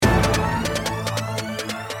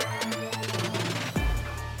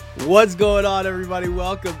What's going on, everybody?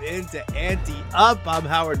 Welcome into Ante Up. I'm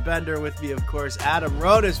Howard Bender. With me, of course, Adam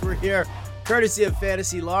Rodas. We're here courtesy of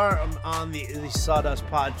Fantasy Alarm on the Sawdust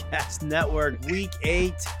Podcast Network. Week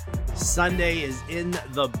 8, Sunday is in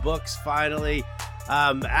the books finally.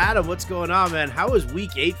 Adam, what's going on, man? How was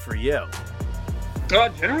Week 8 for you?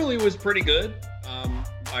 Generally, it was pretty good.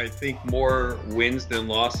 I think more wins than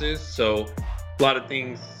losses, so a lot of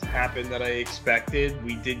things happened that I expected.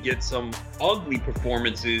 We did get some ugly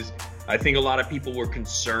performances. I think a lot of people were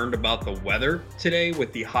concerned about the weather today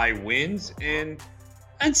with the high winds, and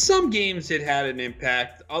some games it had an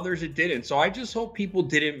impact, others it didn't. So I just hope people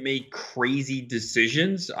didn't make crazy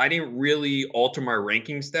decisions. I didn't really alter my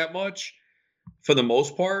rankings that much for the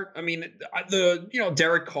most part. I mean,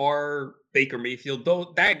 Derek Carr, Baker Mayfield,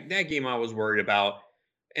 though that game I was worried about.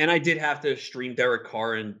 And I did have to stream Derek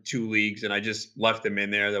Carr in 2 leagues, and I just left him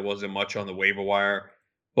in there. There wasn't much on the waiver wire.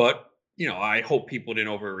 But, I hope people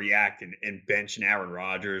didn't overreact and bench Aaron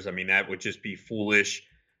Rodgers. I mean, that would just be foolish.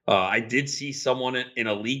 I did see someone in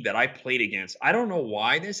a league that I played against. I don't know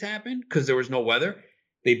why this happened because there was no weather.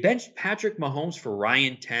 They benched Patrick Mahomes for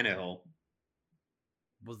Ryan Tannehill.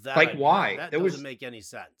 Well, why? That doesn't make any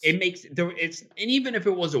sense. And even if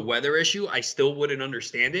it was a weather issue, I still wouldn't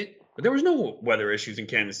understand it. But there was no weather issues in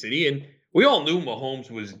Kansas City, and we all knew Mahomes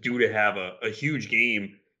was due to have a huge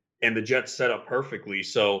game, and the Jets set up perfectly.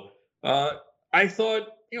 So I thought,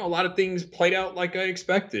 a lot of things played out like I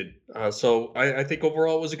expected. So I think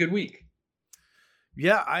overall it was a good week.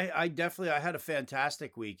 Yeah, I definitely, I had a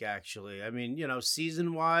fantastic week, actually. I mean,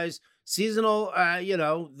 seasonal,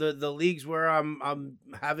 the leagues where I'm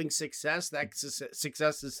having success, that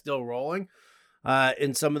success is still rolling.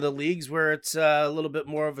 In some of the leagues where it's a little bit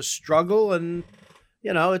more of a struggle, and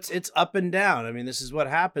it's up and down. I mean, this is what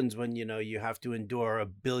happens when you have to endure a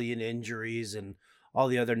billion injuries and all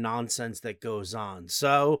the other nonsense that goes on.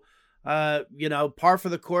 So par for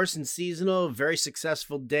the course in seasonal. Very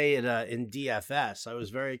successful day in DFS. I was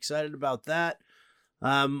very excited about that.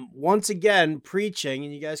 Once again, preaching,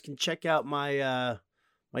 and you guys can check out my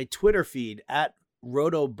my Twitter feed at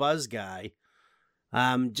RotoBuzzGuy.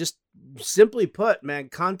 Just simply put, man,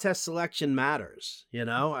 contest selection matters. I had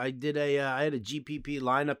a GPP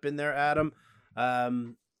lineup in there, Adam,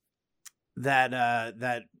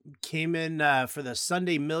 that came in for the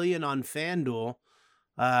Sunday Million on FanDuel.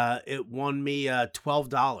 It won me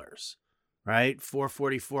 $12, right?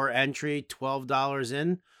 $4.44 entry, $12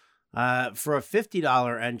 in, for a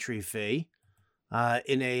 $50 entry fee,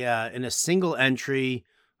 in a single entry.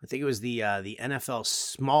 I think it was the NFL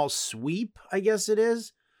small sweep, I guess it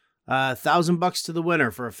is. $1,000 to the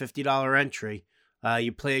winner for a $50 entry.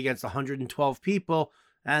 You play against 112 people,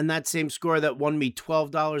 and that same score that won me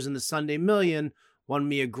 $12 in the Sunday Million won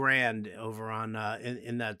me $1,000 over on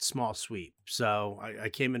in that small sweep. So I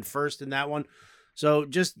came in first in that one. So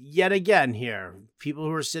just yet again here, people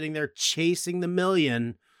who are sitting there chasing the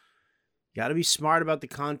million, got to be smart about the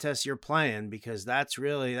contest you're playing, because that's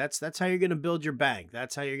how you're going to build your bank.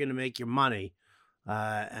 That's how you're going to make your money,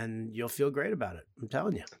 and you'll feel great about it. I'm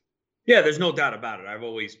telling you. Yeah, there's no doubt about it. I've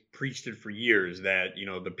always preached it for years that,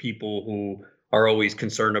 the people who are always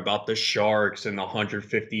concerned about the sharks and the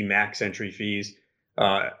 150 max entry fees,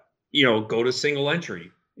 go to single entry,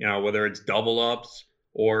 whether it's double ups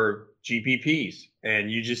or GPPs,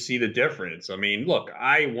 and you just see the difference. I mean, look,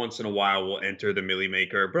 I once in a while will enter the Millie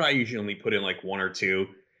Maker, but I usually only put in like 1 or 2,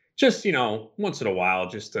 just, once in a while,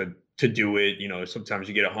 just to do it. Sometimes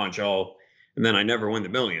you get a hunch, and then I never win the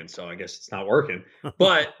million, so I guess it's not working.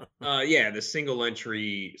 But the single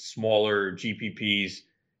entry, smaller GPPs,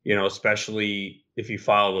 especially if you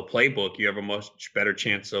follow the playbook, you have a much better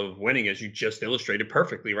chance of winning, as you just illustrated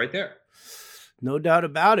perfectly right there. No doubt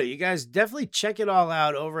about it. You guys definitely check it all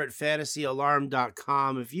out over at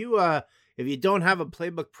fantasyalarm.com. If you don't have a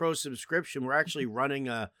Playbook Pro subscription, we're actually running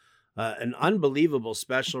an unbelievable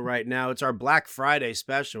special right now. It's our Black Friday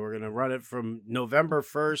special. We're going to run it from November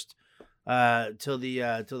 1st till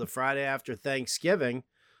the Friday after Thanksgiving,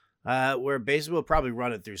 where basically we'll probably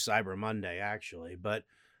run it through Cyber Monday, actually. But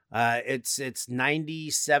it's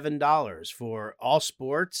 $97 for all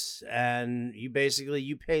sports, and you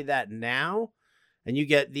pay that now, and you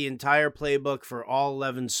get the entire playbook for all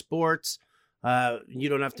 11 sports. You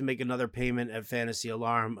don't have to make another payment at Fantasy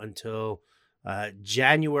Alarm until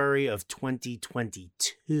January of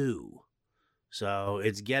 2022. So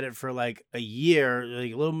it's get it for like a year,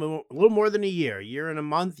 like a little more than a year and a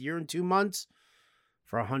month, year and 2 months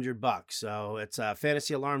for $100. So it's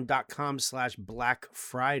fantasyalarm.com/Black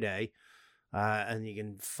Friday. And you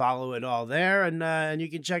can follow it all there, and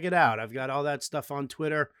you can check it out. I've got all that stuff on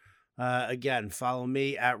Twitter. Again, follow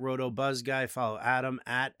me at RotoBuzzGuy. Follow Adam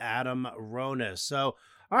at Adam Ronis. So,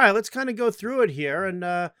 all right, let's kind of go through it here and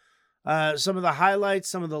some of the highlights,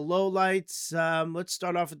 some of the lowlights. Let's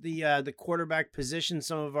start off with the quarterback position.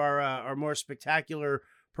 Some of our more spectacular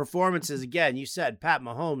performances. Again, you said Pat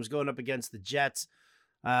Mahomes going up against the Jets.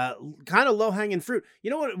 Kind of low hanging fruit. You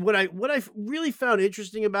know what I really found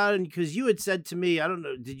interesting about it, because you had said to me, I don't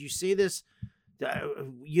know, did you see this?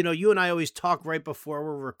 You and I always talk right before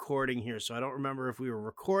we're recording here, so I don't remember if we were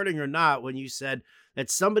recording or not when you said that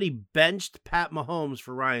somebody benched Pat Mahomes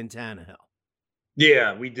for Ryan Tannehill.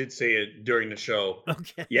 Yeah, we did say it during the show.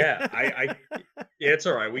 Okay. Yeah, yeah, it's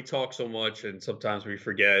all right. We talk so much, and sometimes we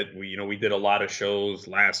forget. We did a lot of shows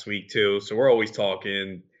last week too, so we're always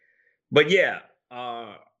talking. But yeah,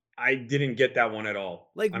 I didn't get that one at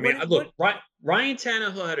all. Like, look, Ryan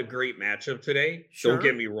Tannehill had a great matchup today. Sure. Don't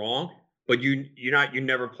get me wrong. But you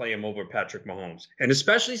never play him over Patrick Mahomes. And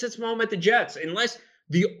especially since Mahomes at the Jets, unless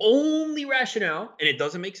the only rationale, and it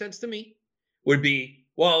doesn't make sense to me, would be,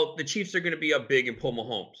 well, the Chiefs are going to be up big and pull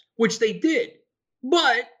Mahomes, which they did.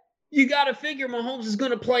 But you got to figure Mahomes is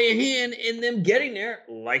going to play a hand in them getting there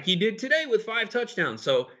like he did today with 5 touchdowns.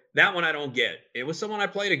 So that one I don't get. It was someone I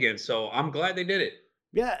played against, so I'm glad they did it.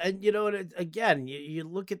 Yeah, and again, you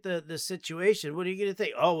look at the situation. What are you going to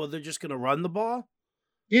think? Oh, well, they're just going to run the ball?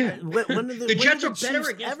 Yeah, the Jets are better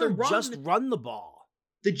against the run. Just run the ball.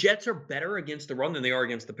 The Jets are better against the run than they are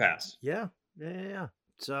against the pass. Yeah.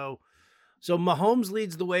 So Mahomes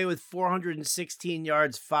leads the way with 416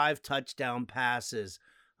 yards, 5 touchdown passes.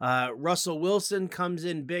 Russell Wilson comes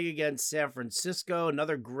in big against San Francisco.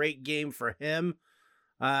 Another great game for him.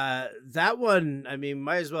 That one,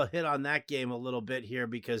 might as well hit on that game a little bit here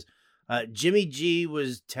because Jimmy G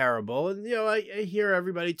was terrible. And, I hear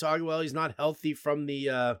everybody talking, well, he's not healthy from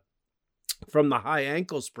the high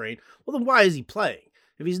ankle sprain. Well, then why is he playing?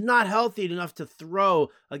 If he's not healthy enough to throw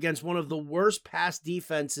against one of the worst pass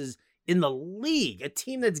defenses in the league, a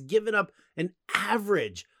team that's given up an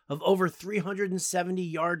average of over 370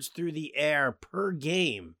 yards through the air per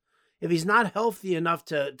game, if he's not healthy enough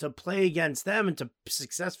to play against them and to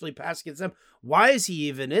successfully pass against them, why is he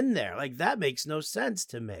even in there? Like, that makes no sense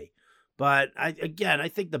to me. But I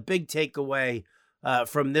think the big takeaway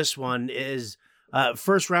from this one is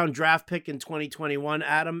first round draft pick in 2021.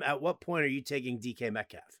 Adam, at what point are you taking DK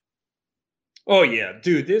Metcalf? Oh, yeah,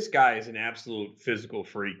 dude, this guy is an absolute physical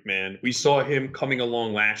freak, man. We saw him coming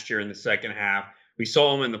along last year in the second half. We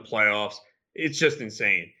saw him in the playoffs. It's just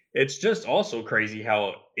insane. It's just also crazy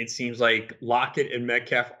how it seems like Lockett and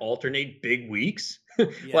Metcalf alternate big weeks.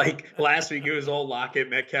 Yeah. Like last week, it was all Lockett.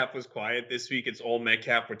 Metcalf was quiet. This week, it's all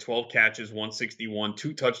Metcalf with 12 catches, 161,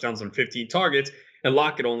 2 touchdowns on 15 targets. And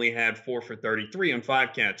Lockett only had 4 for 33 on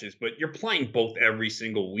 5 catches. But you're playing both every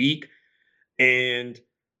single week. And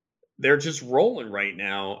they're just rolling right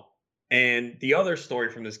now. And the other story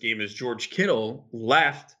from this game is George Kittle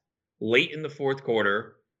left late in the fourth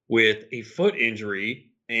quarter with a foot injury.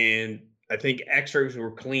 And I think x-rays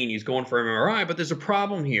were clean. He's going for MRI. But there's a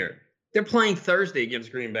problem here. They're playing Thursday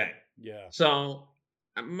against Green Bay. Yeah. So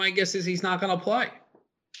my guess is he's not going to play.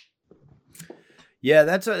 Yeah,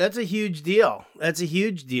 that's a huge deal. That's a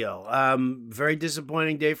huge deal. Very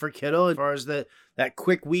disappointing day for Kittle as far as that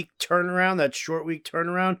quick week turnaround, that short week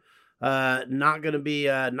turnaround. Not gonna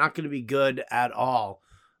be good at all.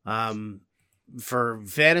 For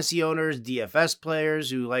fantasy owners, DFS players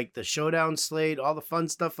who like the showdown slate, all the fun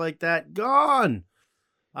stuff like that, gone.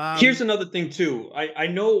 Here's another thing too. I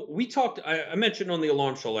know we talked. I mentioned on the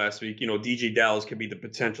alarm show last week. DJ Dallas could be the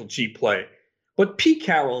potential cheap play, but Pete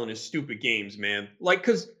Carroll and his stupid games, man. Like,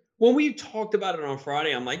 because when we talked about it on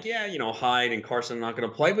Friday, I'm like, yeah, Hyde and Carson are not going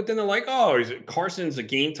to play. But then they're like, oh, Carson's a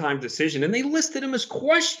game time decision, and they listed him as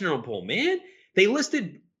questionable, man. They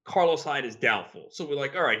listed Carlos Hyde as doubtful, so we're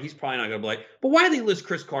like, all right, he's probably not going to play. But why do they list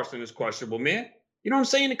Chris Carson as questionable, man? You know what I'm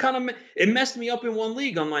saying? It messed me up in one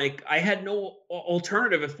league. I'm like, I had no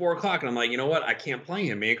alternative at 4:00, and I'm like, you know what? I can't play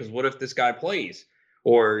him, man, because what if this guy plays?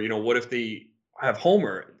 Or, what if they have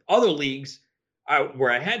Homer? Other leagues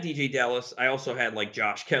where I had DJ Dallas, I also had like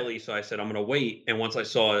Josh Kelly, so I said I'm going to wait. And once I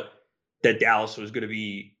saw that Dallas was going to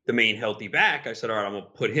be the main healthy back, I said, all right, I'm going to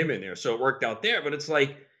put him in there. So it worked out there, but it's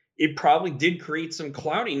like it probably did create some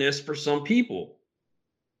cloudiness for some people.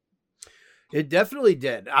 It definitely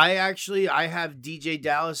did. I have DJ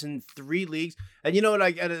Dallas in 3 leagues, and you know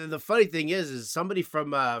what? The funny thing is somebody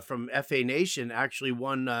from FA Nation actually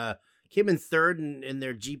came in third in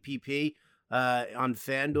their GPP on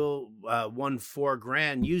FanDuel, won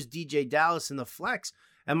 $4,000, used DJ Dallas in the flex,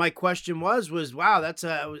 and my question was wow, that's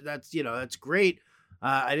great.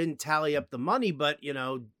 I didn't tally up the money, but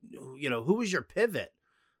who was your pivot?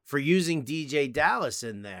 for using DJ Dallas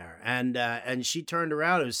in there. And she turned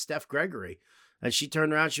around. It was Steph Gregory. And she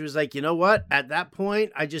turned around. She was like, you know what? At that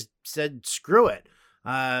point, I just said, screw it.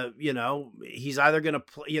 He's either going to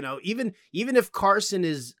play, even if Carson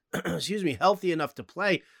is, excuse me, healthy enough to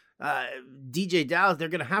play, DJ Dallas, they're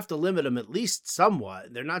going to have to limit him at least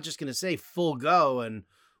somewhat. They're not just going to say full go and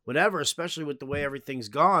whatever, especially with the way everything's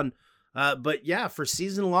gone. But yeah, for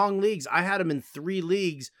season-long leagues, I had him in 3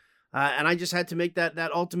 leagues, and I just had to make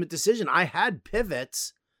that ultimate decision. I had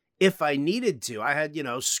pivots if I needed to. I had,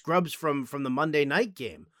 scrubs from the Monday night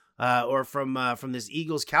game or from this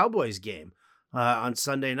Eagles-Cowboys game on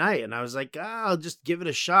Sunday night. And I was like, I'll just give it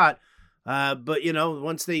a shot. But,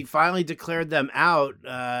 once they finally declared them out,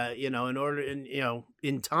 in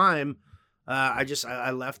time,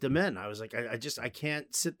 I left them in. I was like, I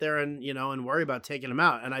can't sit there and, and worry about taking them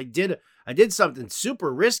out. And I did something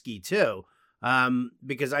super risky too,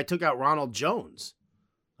 because I took out Ronald Jones,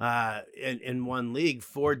 in one league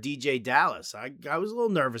for DJ Dallas. I was a little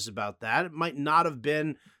nervous about that. It might not have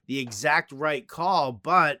been the exact right call,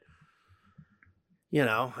 but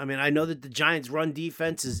I know that the Giants' run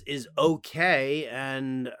defense is okay,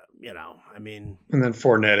 and and then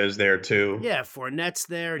Fournette is there too. Yeah, Fournette's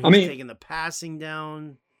there, and he's taking the passing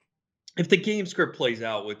down. If the game script plays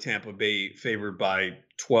out with Tampa Bay favored by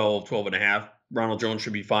 12 and a half, Ronald Jones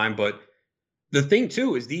should be fine. But the thing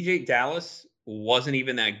too is DJ Dallas wasn't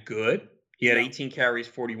even that good. He had 18 carries,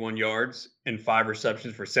 41 yards, and 5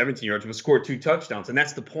 receptions for 17 yards, but scored 2 touchdowns. And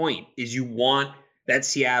that's the point, is you want that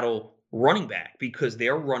Seattle running back, because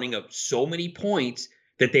they're running up so many points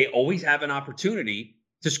that they always have an opportunity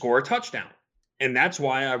to score a touchdown. And that's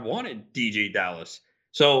why I wanted DJ Dallas.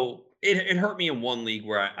 So it hurt me in one league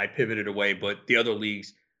where I pivoted away, but the other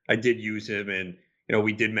leagues I did use him. And,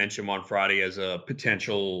 we did mention him on Friday as a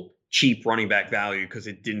potential cheap running back value, because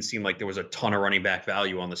it didn't seem like there was a ton of running back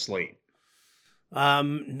value on the slate.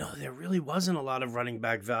 No, there really wasn't a lot of running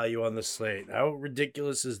back value on the slate. How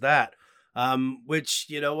ridiculous is that? Which,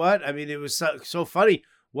 you know what? It was so funny.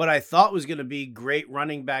 What I thought was going to be great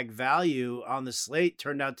running back value on the slate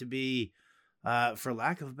turned out to be, for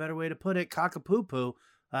lack of a better way to put it, cockapoo-poo.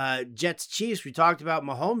 Jets Chiefs, we talked about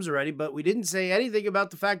Mahomes already, but we didn't say anything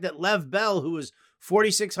about the fact that Lev Bell, who was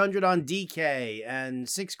 4,600 on DK and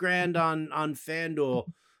 $6,000 on FanDuel,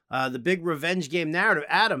 the big revenge game narrative.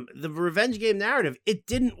 Adam, the revenge game narrative, it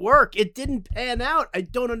didn't work. It didn't pan out. I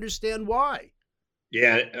don't understand why.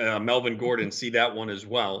 Yeah, Melvin Gordon, see that one as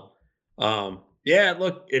well. Yeah,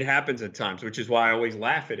 look, it happens at times, which is why I always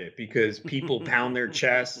laugh at it, because people pound their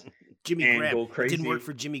chests Jimmy Graham. Go crazy. It didn't work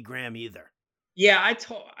for Jimmy Graham either. Yeah,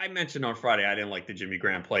 I mentioned on Friday I didn't like the Jimmy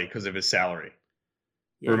Graham play because of his salary.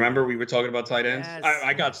 Yeah. Remember we were talking about tight ends? Yes.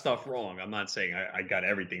 I got stuff wrong. I'm not saying I got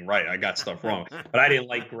everything right. I got stuff wrong, but I didn't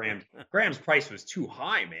like Graham. Graham's price was too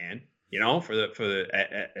high, man. For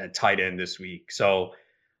the tight end this week. So.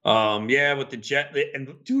 Yeah, with the Jet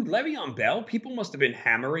and dude, Le'Veon Bell, people must have been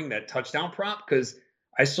hammering that touchdown prop, because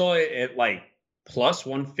I saw it at like plus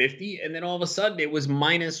 150, and then all of a sudden it was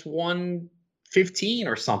minus 115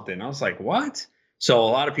 or something. I was like, what? So a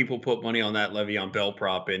lot of people put money on that Le'Veon Bell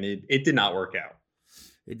prop, and it did not work out.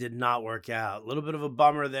 It did not work out. A little bit of a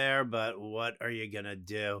bummer there, but what are you gonna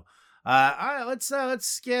do? All right, let's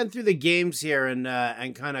scan through the games here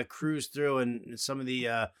and kind of cruise through and some of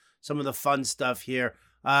the fun stuff here.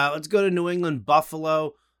 Let's go to New England,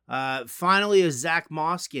 Buffalo. Finally, a Zach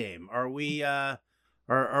Moss game. Are we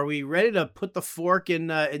ready to put the fork in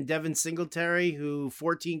Devin Singletary, who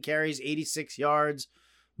 14 carries, 86 yards?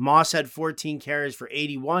 Moss had 14 carries for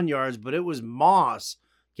 81 yards, but it was Moss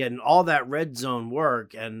getting all that red zone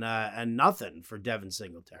work and nothing for Devin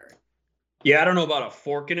Singletary. Yeah, I don't know about a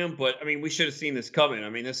fork in him, but we should have seen this coming.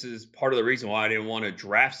 This is part of the reason why I didn't want to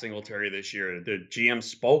draft Singletary this year. The GM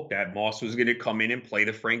spoke that Moss was going to come in and play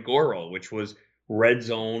the Frank Gore role, which was red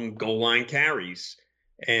zone, goal line carries.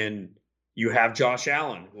 And you have Josh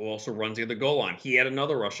Allen, who also runs near the goal line. He had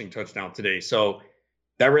another rushing touchdown today. So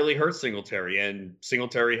that really hurt Singletary. And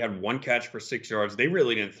Singletary had 1 catch for 6 yards. They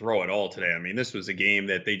really didn't throw at all today. This was a game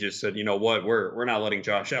that they just said, you know what, we're not letting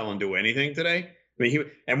Josh Allen do anything today.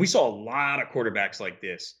 We saw a lot of quarterbacks like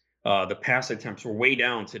this. The pass attempts were way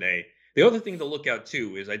down today. The other thing to look out,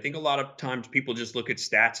 too, is I think a lot of times people just look at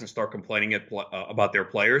stats and start complaining about their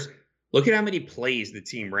players. Look at how many plays the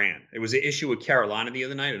team ran. It was an issue with Carolina the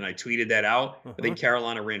other night, and I tweeted that out. I think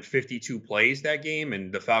Carolina ran 52 plays that game,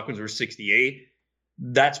 and the Falcons were 68.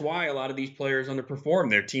 That's why a lot of these players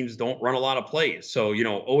underperform. Their teams don't run a lot of plays. So,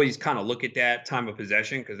 always kind of look at that time of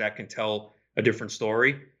possession, because that can tell a different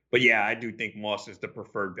story. But yeah, I do think Moss is the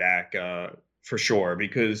preferred back for sure,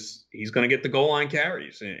 because he's going to get the goal line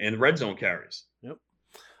carries and red zone carries. Yep.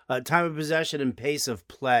 Time of possession and pace of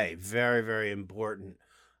play. Very, very important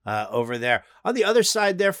over there. On the other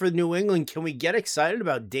side there for New England, can we get excited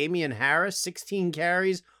about Damian Harris? 16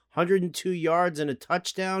 carries, 102 yards, and a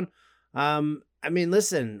touchdown. I mean,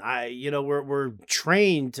 listen, we're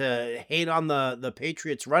trained to hate on the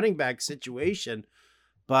Patriots running back situation,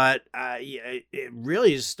 but it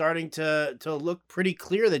really is starting to look pretty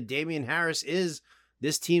clear that Damian Harris is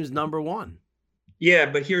this team's number one. Yeah,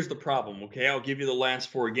 but here's the problem, okay? I'll give you the last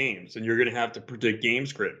 4 games, and you're going to have to predict game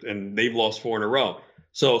script, and they've lost 4 in a row.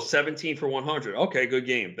 So 17 for 100. Okay, good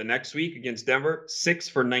game. The next week against Denver, 6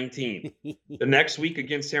 for 19. The next week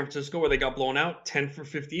against San Francisco, where they got blown out, 10 for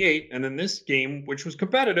 58. And then this game, which was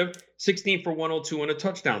competitive, 16 for 102 and a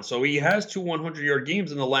touchdown. So he has 2 100-yard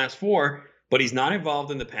games in the last 4, but he's not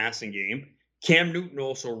involved in the passing game. Cam Newton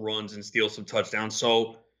also runs and steals some touchdowns.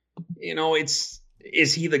 So,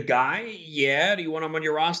 is he the guy? Yeah. Do you want him on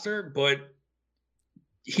your roster? But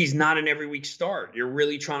he's not an every week start. You're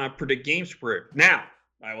really trying to predict game script. Now,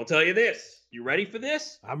 I will tell you this. You ready for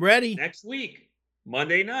this? I'm ready. Next week,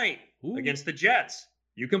 Monday night against the Jets.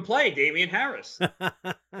 You can play Damian Harris.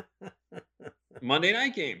 Monday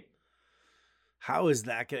night game. How is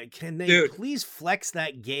that going to... Can they please flex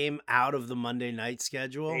that game out of the Monday night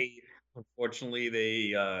schedule? Unfortunately,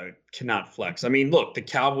 they cannot flex. I mean, look, the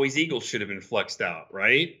Cowboys-Eagles should have been flexed out,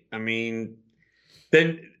 right? I mean,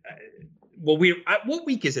 then... what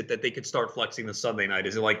week is it that they could start flexing the Sunday night?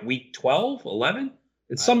 Is it like week 12, 11?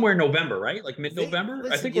 It's somewhere in November, right? Like mid-November?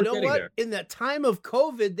 I think we're getting there. In that time of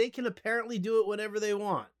COVID, they can apparently do it whenever they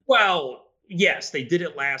want. Well, yes, they did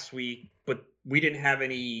it last week, but we didn't have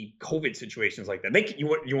any COVID situations like that.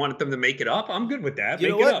 You wanted them to make it up? I'm good with that. You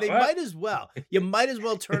know what? They might as well. You might as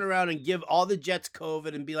well turn around and give all the Jets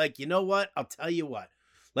COVID and be like, you know what? I'll tell you what.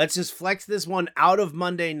 Let's just flex this one out of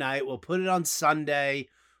Monday night. We'll put it on Sunday.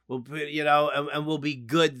 We'll put, and we'll be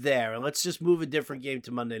good there. And let's just move a different game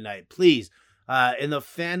to Monday night, please. In the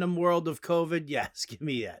fandom world of COVID, yes, give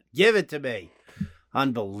me that. Give it to me.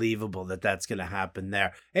 Unbelievable that's going to happen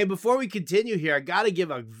there. Hey, before we continue here, I got to give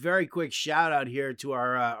a very quick shout out here to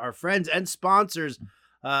our friends and sponsors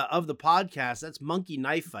of the podcast. That's Monkey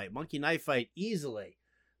Knife Fight. Monkey Knife Fight, easily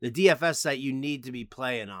the DFS site you need to be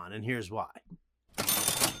playing on, and here's why.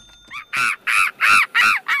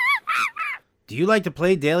 Do you like to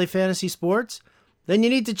play daily fantasy sports? Then you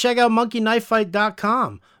need to check out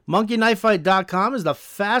monkeyknifefight.com. monkeyknifefight.com is the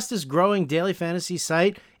fastest growing daily fantasy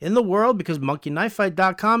site in the world because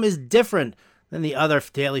monkeyknifefight.com is different than the other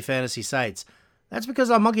daily fantasy sites. That's because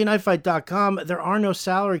on monkeyknifefight.com there are no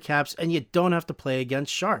salary caps and you don't have to play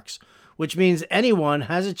against sharks, which means anyone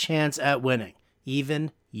has a chance at winning.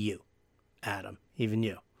 Even you, Adam, even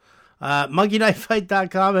you.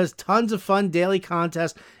 monkeyknifefight.com has tons of fun daily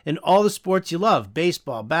contests in all the sports you love.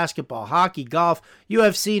 Baseball, basketball, hockey, golf,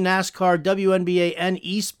 UFC, NASCAR, WNBA, and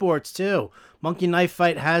esports too. Monkey Knife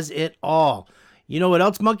Fight has it all. You know what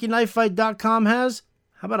else monkeyknifefight.com has?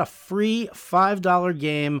 How about a free $5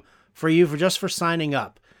 game for you for signing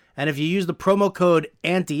up? And if you use the promo code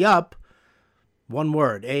ANTEUP, one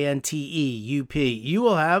word, ANTEUP, you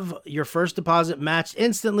will have your first deposit matched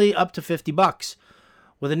instantly up to $50.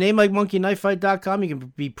 With a name like monkeyknifefight.com, you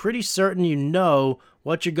can be pretty certain you know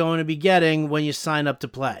what you're going to be getting when you sign up to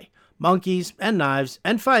play. Monkeys and knives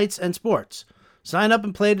and fights and sports. Sign up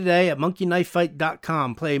and play today at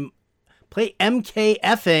monkeyknifefight.com. Play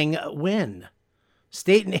MKFing win.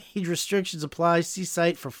 State and age restrictions apply. See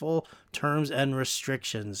site for full terms and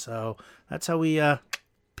restrictions. So that's how we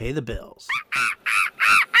pay the bills.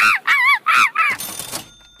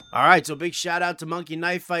 All right, so big shout out to Monkey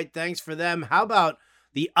Knife Fight. Thanks for them. How about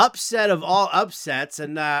the upset of all upsets,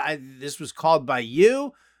 and this was called by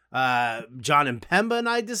you, John Impemba, and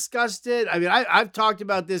I discussed it. I mean, I've talked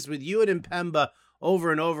about this with you and Impemba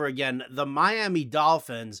over and over again. The Miami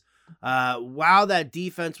Dolphins, wow, that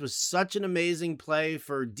defense was such an amazing play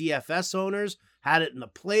for DFS owners. Had it in the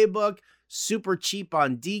playbook, super cheap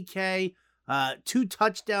on DK. 2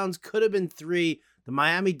 touchdowns, could have been 3. The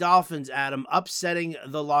Miami Dolphins, Adam, upsetting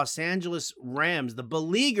the Los Angeles Rams, the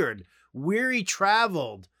beleaguered,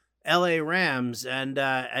 weary-traveled LA Rams,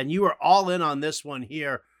 and you were all in on this one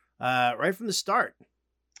here right from the start.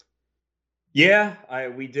 Yeah,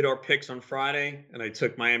 we did our picks on Friday, and I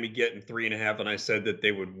took Miami getting 3.5, and I said that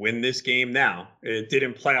they would win this game. Now, it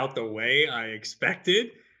didn't play out the way I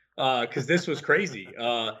expected because this was crazy.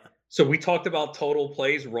 So we talked about total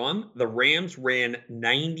plays run. The Rams ran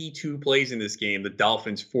 92 plays in this game. The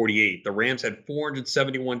Dolphins 48. The Rams had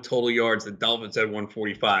 471 total yards. The Dolphins had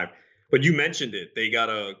 145. But you mentioned it. They got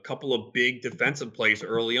a couple of big defensive plays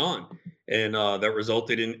early on, and that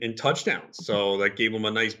resulted in touchdowns. So that gave them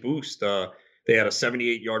a nice boost. They had a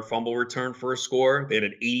 78-yard fumble return for a score. They had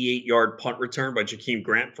an 88-yard punt return by Jakeem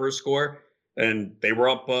Grant for a score. And they were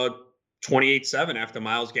up 28-7 after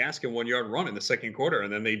Myles Gaskin 1-yard run in the second quarter.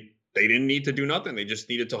 And then they didn't need to do nothing. They just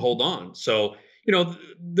needed to hold on. So,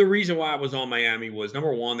 the reason why I was on Miami was,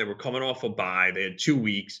 number one, they were coming off a bye. They had 2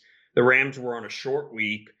 weeks. The Rams were on a short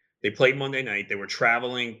week. They played Monday night. They were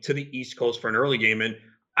traveling to the East Coast for an early game. And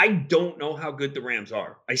I don't know how good the Rams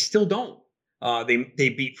are. I still don't. They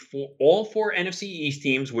beat all four NFC East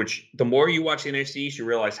teams, which the more you watch the NFC East, you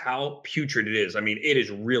realize how putrid it is. I mean, it is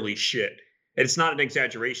really shit. And it's not an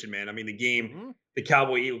exaggeration, man. I mean, the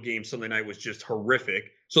Cowboy-Eagle game Sunday night was just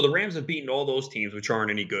horrific. So the Rams have beaten all those teams, which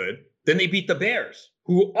aren't any good. Then they beat the Bears,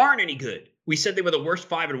 who aren't any good. We said they were the worst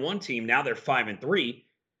 5-1 team. Now they're 5-3.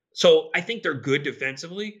 So I think they're good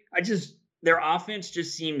defensively. Their offense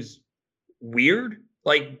just seems weird.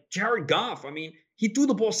 Like Jared Goff, I mean, he threw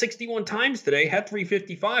the ball 61 times today, had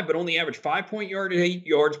 355, but only averaged 5.8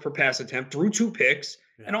 yards per pass attempt, threw 2 picks,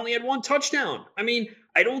 and only had 1 touchdown. I mean,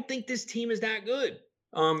 I don't think this team is that good.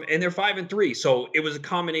 And they're 5-3. So it was a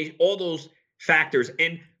combination, all those factors.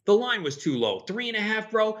 And the line was too low.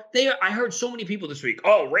 3.5, bro. I heard so many people this week,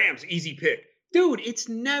 oh, Rams, easy pick. Dude, it's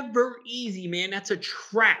never easy, man. That's a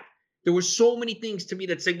trap. There were so many things to me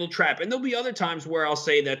that signal trap. And there'll be other times where I'll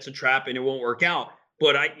say that's a trap and it won't work out.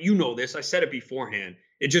 But this, I said it beforehand.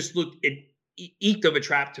 It just it eked of a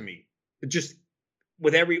trap to me. It just,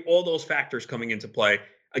 with all those factors coming into play.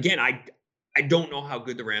 Again, I don't know how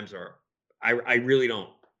good the Rams are. I really don't.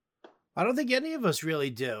 I don't think any of us really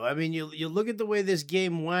do. I mean, you look at the way this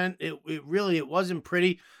game went, it wasn't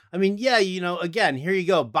pretty. I mean, yeah, again, here you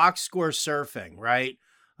go, box score surfing, right?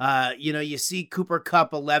 You see Cooper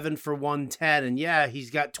Kupp 11 for 110, and yeah, he's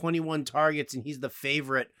got 21 targets, and he's the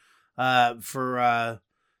favorite for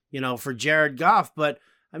Jared Goff. But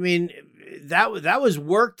I mean, that was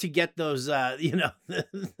work to get those, that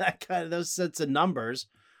kind of those sets of numbers.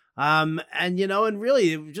 And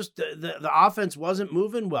really just the offense wasn't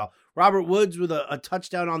moving well. Robert Woods with a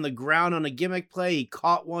touchdown on the ground on a gimmick play. He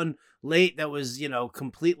caught one late that was,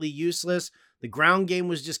 completely useless. The ground game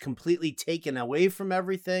was just completely taken away from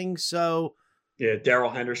everything. So yeah, Darrell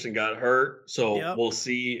Henderson got hurt. So We'll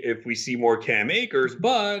see if we see more Cam Akers.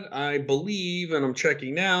 But I believe, and I'm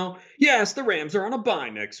checking now, yes, the Rams are on a bye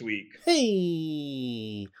next week.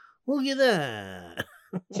 Hey, look at that.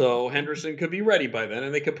 So Henderson could be ready by then,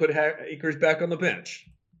 and they could put Akers back on the bench.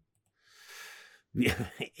 Yeah,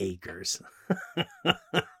 Akers.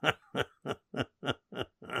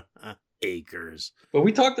 Akers. But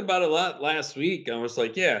we talked about it a lot last week. I was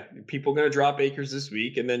like, yeah, people are going to drop Akers this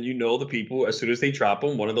week. And then the people, as soon as they drop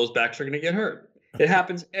him, one of those backs are going to get hurt. It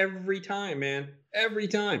happens every time, man. Every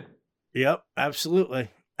time. Yep, absolutely.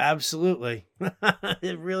 Absolutely.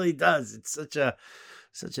 It really does. It's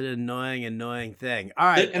such an annoying thing. All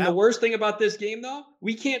right. And the worst thing about this game, though,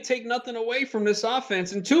 we can't take nothing away from this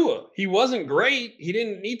offense and Tua. He wasn't great. He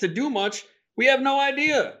didn't need to do much. We have no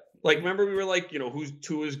idea. Like, remember we were like, who's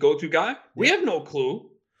Tua's go-to guy? We have no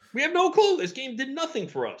clue. This game did nothing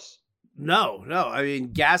for us. No. I mean,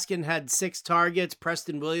 Gaskin had 6 targets.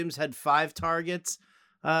 Preston Williams had 5 targets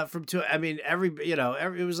from Tua. I mean,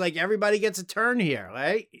 it was like everybody gets a turn here,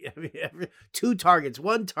 right? I mean, 2 targets,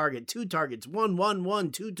 1 target, 2 targets, 1, 1,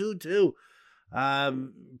 1, 2, 2, 2.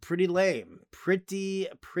 Pretty lame. Pretty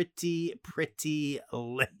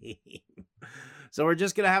lame. So we're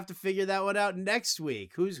just going to have to figure that one out next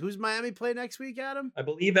week. Who's Miami play next week, Adam? I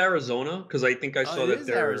believe Arizona, because I think I saw that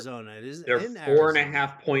they're Arizona. They're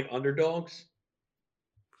 4.5-point underdogs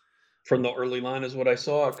from the early line is what I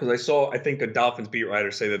saw. Because I think a Dolphins beat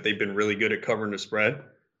writer say that they've been really good at covering the spread.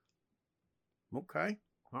 Okay.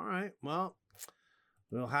 All right. Well,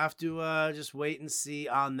 we'll have to just wait and see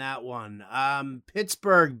on that one.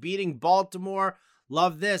 Pittsburgh beating Baltimore.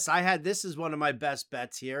 Love this. This is one of my best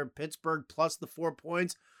bets here. Pittsburgh plus the 4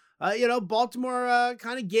 points. Baltimore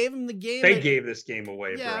kind of gave him the game. They gave this game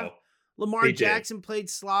away, bro. Lamar Jackson played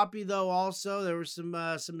sloppy though. Also, there were some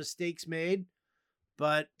mistakes made,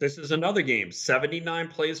 but this is another game. 79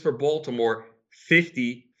 plays for Baltimore,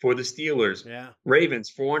 50 for the Steelers. Yeah. Ravens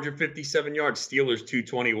 457 yards. Steelers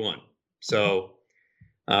 221. So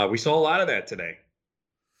we saw a lot of that today.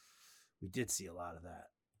 We did see a lot of that.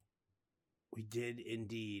 We did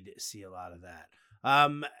indeed see a lot of that.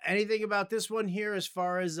 Anything about this one here as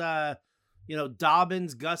far as,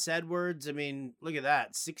 Dobbins, Gus Edwards? I mean, look at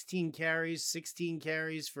that. 16 carries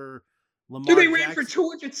for Lamar Dude, they Jackson. ran for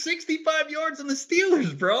 265 yards on the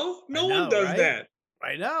Steelers, bro. No one does that.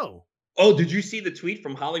 I know. Oh, did you see the tweet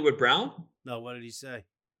from Hollywood Brown? No, what did he say?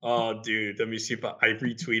 Oh, dude, let me see if I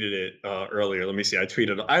retweeted it earlier. Let me see. I tweet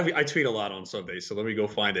a lot on Sundays, so let me go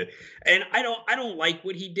find it. And I don't like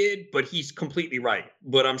what he did, but he's completely right.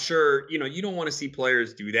 But I'm sure you don't want to see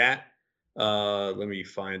players do that. Let me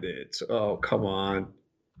find it. Oh, come on.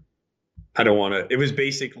 I don't want to. It was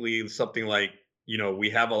basically something like, we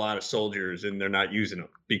have a lot of soldiers and they're not using them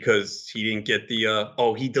because he didn't get the.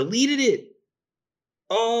 Oh, he deleted it.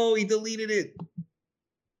 Oh, he deleted it.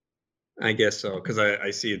 I guess so, because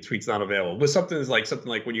I see a tweet's not available. But something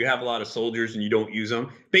like when you have a lot of soldiers and you don't use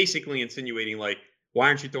them, basically insinuating like, why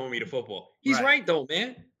aren't you throwing me the football? He's right though,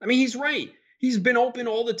 man. I mean, he's right. He's been open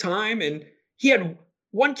all the time, and he had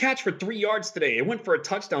one catch for 3 yards today. It went for a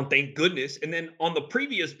touchdown, thank goodness. And then on the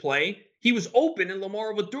previous play, he was open and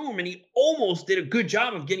Lamar overthrew him, and he almost did a good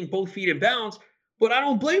job of getting both feet in bounds. But I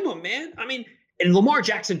don't blame him, man. I mean, and Lamar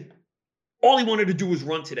Jackson, all he wanted to do was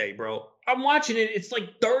run today, bro. I'm watching it. It's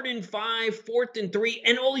like 3rd and 5, 4th and 3,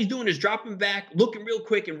 and all he's doing is dropping back, looking real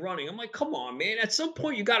quick and running. I'm like, come on, man. At some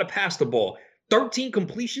point, you got to pass the ball. 13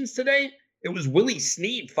 completions today. It was Willie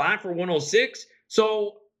Snead, 5 for 106.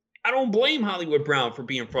 So I don't blame Hollywood Brown for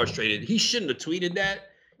being frustrated. He shouldn't have tweeted that.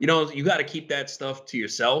 You got to keep that stuff to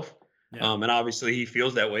yourself. Yeah. And obviously he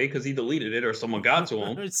feels that way because he deleted it or someone got to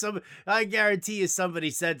him. I guarantee you somebody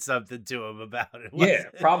said something to him about it. Yeah,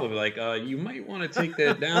 probably like, you might want to take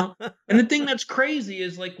that down. And the thing that's crazy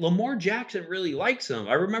is like Lamar Jackson really likes him.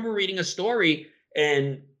 I remember reading a story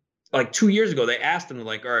and like 2 years ago, they asked him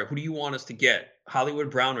like, all right, who do you want us to get?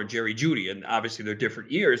 Hollywood Brown or Jerry Jeudy? And obviously they're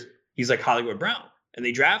different years. He's like Hollywood Brown. And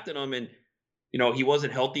they drafted him, and he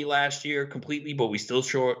wasn't healthy last year completely, but we still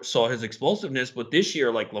saw his explosiveness. But this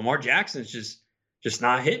year, like Lamar Jackson's just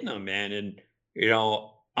not hitting him, man. And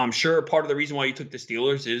I'm sure part of the reason why you took the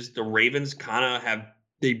Steelers is the Ravens kind of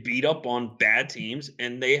they beat up on bad teams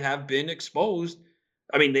and they have been exposed.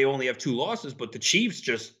 I mean, they only have 2 losses, but the Chiefs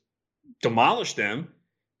just demolished them.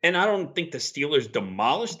 And I don't think the Steelers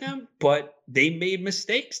demolished them, but they made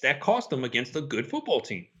mistakes that cost them against a good football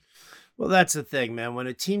team. Well, that's the thing, man. When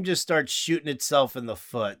a team just starts shooting itself in the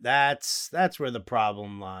foot, that's where the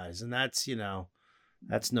problem lies. And that's no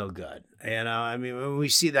good. I mean, we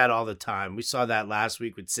see that all the time. We saw that last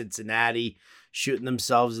week with Cincinnati shooting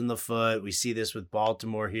themselves in the foot. We see this with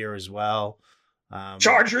Baltimore here as well.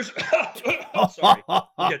 Chargers. Oh, sorry.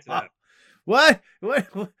 We'll get to that. What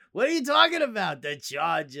are you talking about? The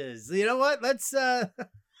Chargers. You know what?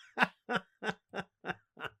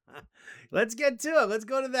 Let's get to it. Let's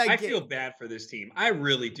go to that game. I feel bad for this team. I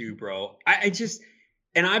really do, bro.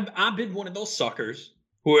 I've been one of those suckers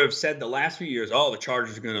who have said the last few years, oh, the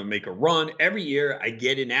Chargers are going to make a run. Every year I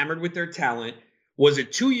get enamored with their talent. Was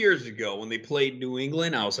it 2 years ago when they played New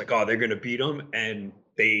England? I was like, oh, they're going to beat them. And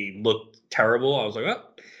they looked terrible. I was like,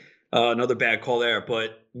 oh, another bad call there.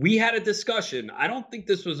 But we had a discussion. I don't think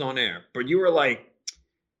this was on air, but you were like,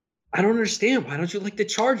 I don't understand. Why don't you like the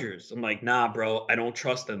Chargers? I'm like, nah, bro, I don't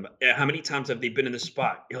trust them. How many times have they been in the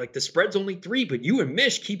spot? You're like, the spread's only 3, but you and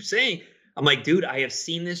Mish keep saying. I'm like, dude, I have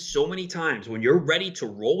seen this so many times. When you're ready to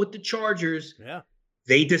roll with the Chargers,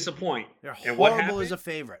 they disappoint. They're horrible as a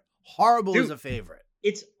favorite. Horrible as a favorite.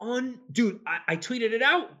 It's dude, I tweeted it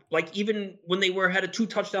out. Like, even when they had a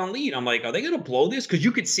 2-touchdown lead, I'm like, are they going to blow this? Because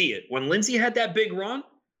you could see it. When Lindsey had that big run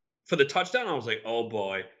for the touchdown, I was like, oh,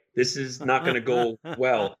 boy. This is not going to go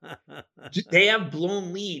well. They have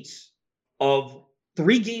blown leads of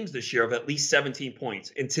 3 games this year of at least 17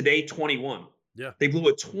 points. And today, 21. Yeah. They blew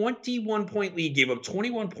a 21-point lead, gave up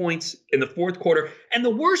 21 points in the 4th quarter. And the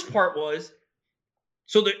worst part was,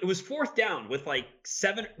 it was 4th down with like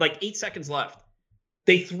 8 seconds left.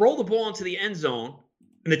 They throw the ball into the end zone,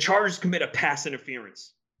 and the Chargers commit a pass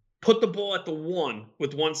interference. Put the ball at the 1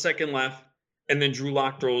 with 1 second left, and then Drew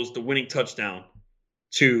Lock throws the winning touchdown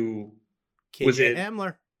to KJ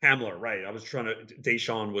Hamler. Hamler, right. I was trying to,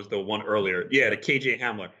 Deshaun was the one earlier. Yeah, to KJ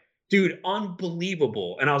Hamler. Dude,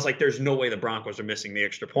 unbelievable. And I was like, there's no way the Broncos are missing the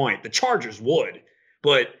extra point. The Chargers would.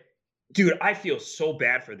 But, dude, I feel so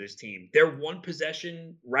bad for this team. Their 1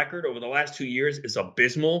 possession record over the last 2 years is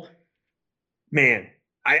abysmal. Man,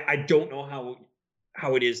 I don't know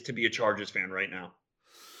how it is to be a Chargers fan right now.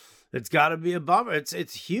 It's got to be a bummer. It's a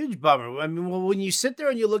huge bummer. I mean, well, when you sit there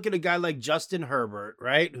and you look at a guy like Justin Herbert,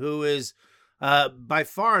 right, who is by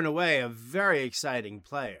far and away a very exciting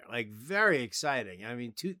player, like very exciting. I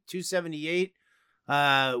mean, 278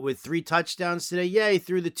 with 3 touchdowns today. Yeah, he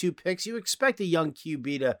threw the 2 picks. You expect a young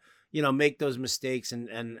QB to, make those mistakes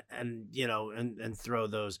and throw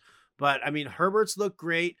those. But I mean, Herbert's looked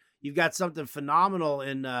great. You've got something phenomenal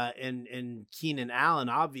in Keenan Allen,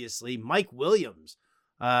 obviously. Mike Williams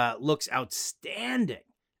looks outstanding.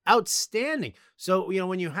 outstanding. So,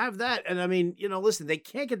 when you have that, and I mean, listen, they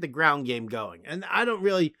can't get the ground game going. And I don't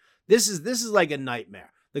really, this is like a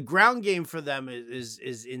nightmare. The ground game for them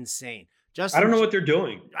is insane. I don't know what they're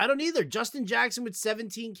doing. I don't either. Justin Jackson with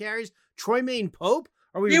 17 carries. Troy Maine Pope.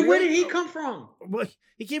 Are we? Yeah, where did he come from?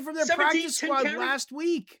 He came from their practice squad last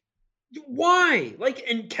week. Why?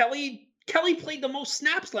 And Kelly played the most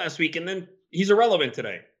snaps last week, and then he's irrelevant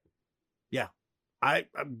today. Yeah, I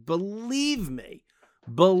believe me,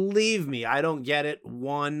 I don't get it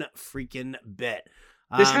one freaking bit.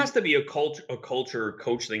 This has to be a culture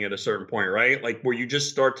coach thing at a certain point, right? Where you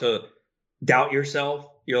just start to doubt yourself.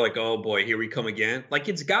 You're like, oh boy, here we come again.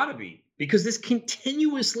 It's got to be, because this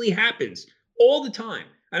continuously happens all the time.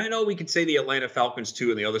 And I know we could say the Atlanta Falcons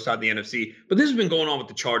too on the other side of the NFC, but this has been going on with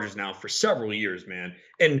the Chargers now for several years, man.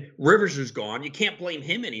 And Rivers is gone. You can't blame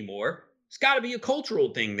him anymore. It's got to be a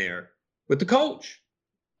cultural thing there with the coach.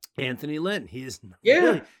 Anthony Lynn. He's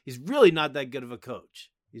really not that good of a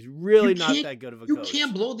coach. He's really not that good of a coach. You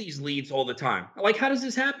can't blow these leads all the time. How does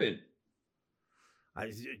this happen?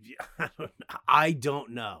 I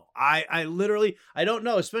don't know. I literally don't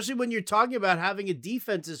know, especially when you're talking about having a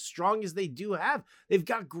defense as strong as they do have. They've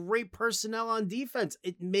got great personnel on defense.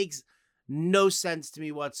 It makes no sense to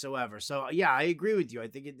me whatsoever. So yeah, I agree with you. I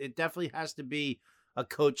think it definitely has to be a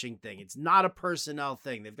coaching thing. It's not a personnel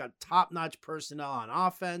thing. They've got top-notch personnel on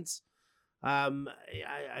offense.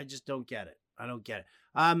 I just don't get it. I don't get it.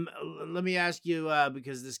 Let me ask you,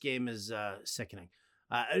 because this game is sickening.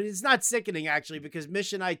 It's not sickening, actually, because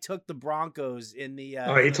Mish and I took the Broncos in the.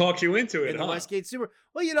 He talked you into it, in the Westgate Super.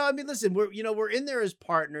 Well, listen, we're in there as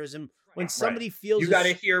partners, and when somebody feels, you got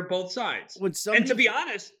to hear both sides. And to be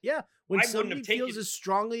honest, when somebody feels as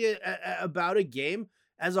strongly about a game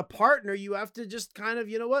as a partner, you have to just kind of,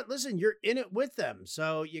 listen, you're in it with them,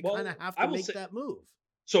 so you kind of have to make that move.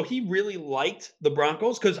 So he really liked the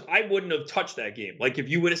Broncos, because I wouldn't have touched that game. If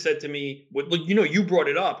you would have said to me, you brought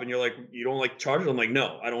it up and you're like, you don't like Chargers? I'm like,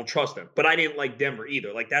 no, I don't trust them. But I didn't like Denver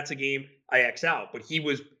either. That's a game I X out. But he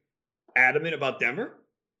was adamant about Denver.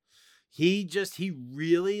 He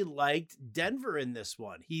really liked Denver in this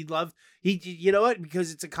one. You know what?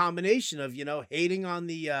 Because it's a combination of, hating on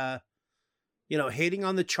the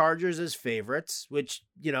Chargers as favorites, which,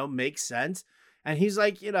 makes sense. And he's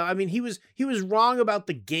like, he was wrong about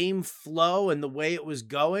the game flow and the way it was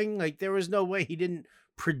going. There was no way he didn't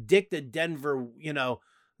predict that Denver,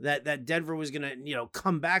 that Denver was going to,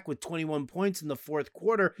 come back with 21 points in the fourth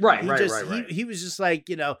quarter. Right. He was just like,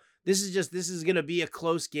 this is going to be a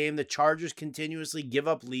close game. The Chargers continuously give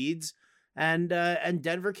up leads, and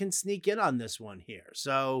Denver can sneak in on this one here.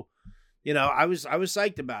 So, I was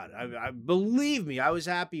psyched about it. I believe me, I was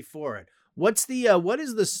happy for it. What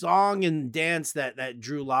is the song and dance that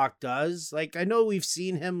Drew Lock does? I know we've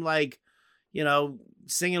seen him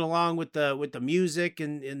singing along with the music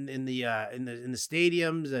and in the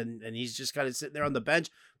stadiums, and he's just kind of sitting there on the bench,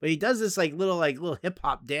 but he does this little hip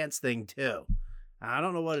hop dance thing too. I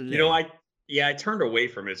don't know what it is. I turned away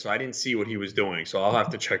from it, so I didn't see what he was doing, so I'll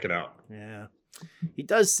have to check it out. Yeah. He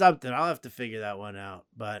does something. I'll have to figure that one out,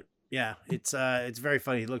 but yeah, it's very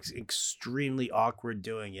funny. He looks extremely awkward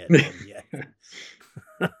doing it.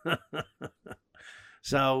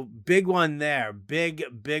 So big one there.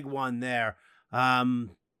 Big one there.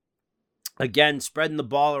 Again, spreading the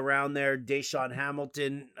ball around there. Deshaun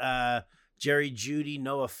Hamilton, Jerry Jeudy,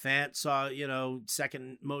 Noah Fant saw,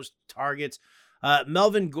 second most targets.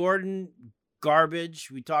 Melvin Gordon, garbage.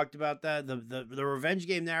 We talked about that. The revenge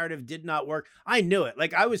game narrative did not work. I knew it.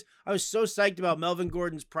 I was so psyched about Melvin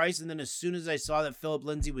Gordon's price, and then as soon as I saw that Philip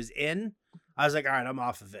Lindsay was in, I was like, all right, I'm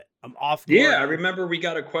off of it. I'm off. Yeah, I remember we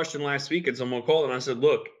got a question last week and someone called and I said,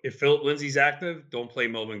 look, if Philip Lindsay's active, don't play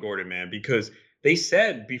Melvin Gordon, man, because they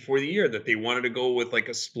said before the year that they wanted to go with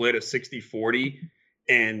a split of 60-40,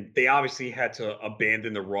 and they obviously had to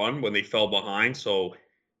abandon the run when they fell behind. So,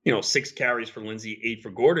 6 carries for Lindsay, 8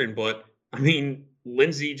 for Gordon, but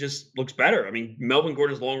Lindsay just looks better. Melvin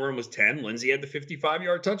Gordon's long run was 10. Lindsay had the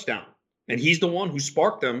 55-yard touchdown, and he's the one who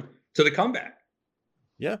sparked them to the comeback.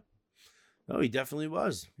 Yeah. Oh, he definitely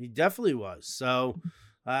was. So,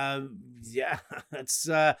 yeah, that's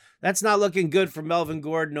not looking good for Melvin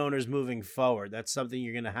Gordon owners moving forward. That's something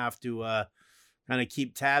you're going to have to kind of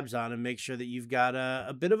keep tabs on and make sure that you've got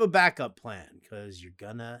a bit of a backup plan, because you're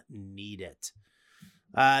going to need it.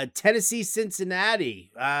 Tennessee,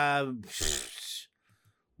 Cincinnati.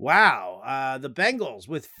 Wow. The Bengals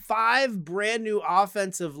with 5 brand new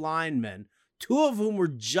offensive linemen, 2 of whom were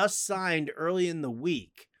just signed early in the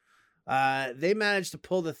week. They managed to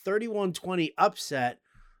pull the 31-20 upset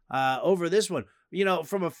over this one.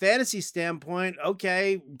 from a fantasy standpoint,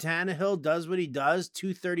 okay, Tannehill does what he does,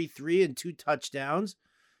 233 and 2 touchdowns.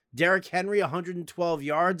 Derrick Henry, 112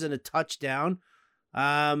 yards and a touchdown.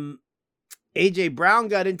 A.J. Brown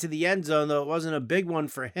got into the end zone, though it wasn't a big one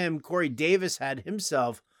for him. Corey Davis had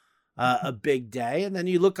himself a big day. And then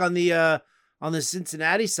you look on the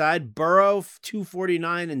Cincinnati side, Burrow,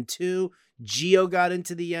 249 and 2. Gio got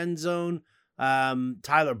into the end zone.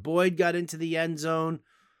 Tyler Boyd got into the end zone.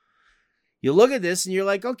 You look at this and you're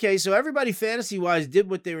like, okay, so everybody fantasy-wise did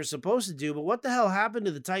what they were supposed to do, but what the hell happened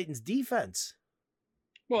to the Titans' defense?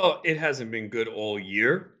 Well, it hasn't been good all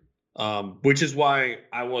year, which is why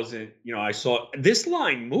I wasn't, I saw this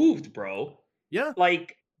line moved, bro. Yeah.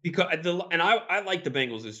 Because I like the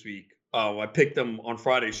Bengals this week. I picked them on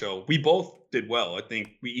Friday's show. We both did well. I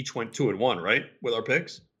think we each went 2-1, right? With our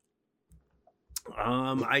picks.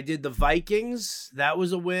 I did the Vikings. That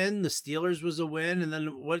was a win. The Steelers was a win. And then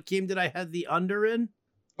what game did I have the under in?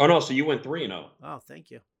 Oh, no. So you went 3-0. Oh, thank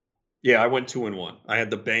you. Yeah, I went 2-1. I had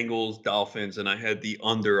the Bengals, Dolphins, and I had the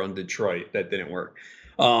under on Detroit. That didn't work.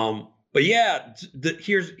 But yeah,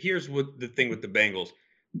 here's what the thing with the Bengals.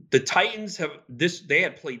 The Titans they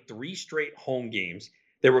had played 3 straight home games.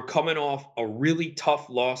 They were coming off a really tough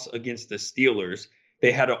loss against the Steelers.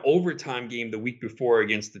 They had an overtime game the week before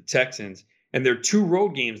against the Texans. And their 2 road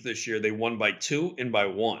games this year, they won by 2 and by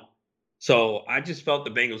 1. So I just felt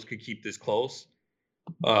the Bengals could keep this close.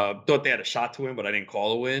 Thought they had a shot to win, but I didn't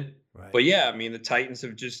call a win. Right. But yeah, I mean, the Titans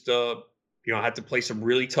have just, had to play some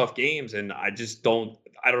really tough games. And I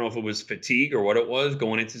don't know if it was fatigue or what it was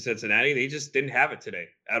going into Cincinnati. They just didn't have it today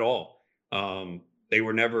at all. They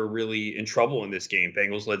were never really in trouble in this game.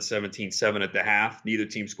 Bengals led 17-7 at the half. Neither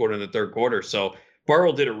team scored in the third quarter. So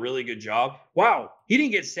Burrow did a really good job. Wow. He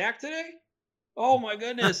didn't get sacked today? Oh my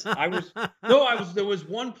goodness. There was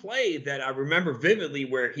one play that I remember vividly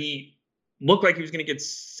where he looked like he was going to get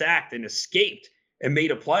sacked and escaped and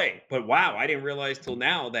made a play. But wow, I didn't realize till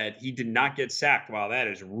now that he did not get sacked. Wow, that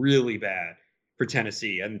is really bad for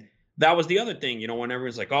Tennessee. And that was the other thing, when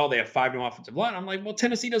everyone's like, oh, they have 5 new offensive line. I'm like, well,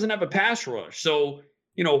 Tennessee doesn't have a pass rush. So,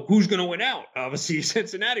 who's going to win out? Obviously,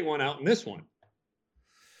 Cincinnati won out in this one.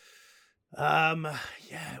 Yeah,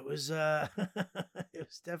 it was it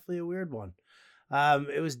was definitely a weird one.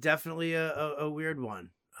 It was definitely a weird one.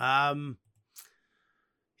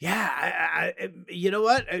 Yeah, you know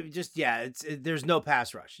what? There's no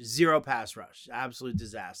pass rush, 0 pass rush, absolute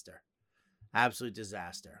disaster. Absolute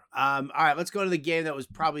disaster. All right, let's go to the game that was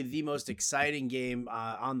probably the most exciting game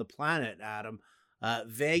on the planet, Adam.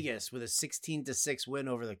 Vegas with a 16-6 win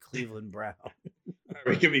over the Cleveland Browns. All right,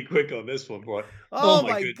 we can be quick on this one, boy. Oh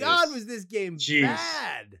my God, was this game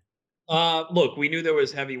bad? Look, we knew there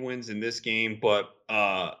was heavy wins in this game, but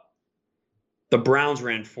the Browns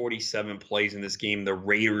ran 47 plays in this game. The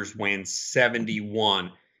Raiders win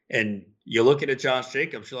 71. And you look at Josh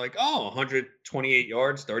Jacobs, you're like, 128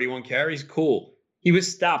 yards, 31 carries, cool. He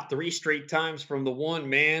was stopped 3 straight times from the one,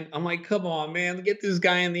 man. I'm like, come on, man, get this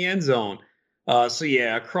guy in the end zone. So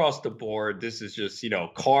yeah, across the board, this is just,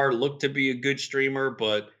 Carr looked to be a good streamer,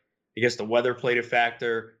 but I guess the weather played a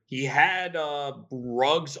factor. He had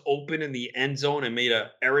Ruggs open in the end zone and made an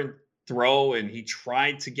errant throw, and he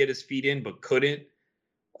tried to get his feet in but couldn't.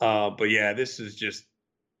 But yeah, this is just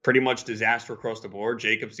pretty much disaster across the board.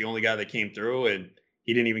 Jacobs, the only guy that came through, and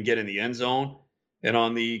he didn't even get in the end zone. And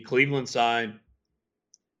on the Cleveland side,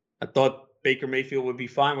 I thought Baker Mayfield would be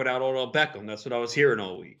fine without Odell Beckham. That's what I was hearing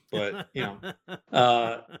all week. But,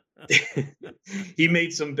 he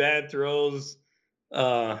made some bad throws.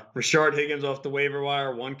 Rashard Higgins off the waiver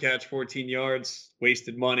wire, 1 catch, 14 yards,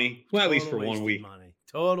 wasted money. Well, at least for 1 week.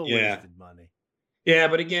 Wasted money. Yeah,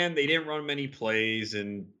 but again, they didn't run many plays,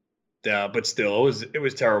 and but still, it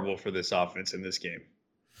was terrible for this offense in this game.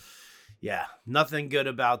 Yeah, nothing good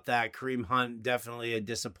about that. Kareem Hunt, definitely a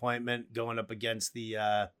disappointment going up against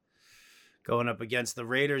the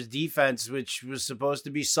Raiders defense, which was supposed to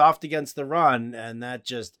be soft against the run, and that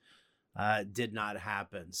just did not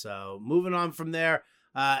happen. So moving on from there.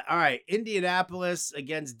 All right, Indianapolis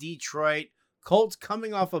against Detroit. Colts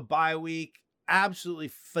coming off a bye week.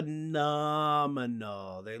 Absolutely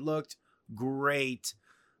phenomenal. They looked great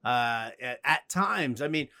at times. I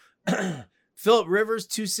mean, Phillip Rivers,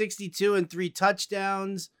 262 and 3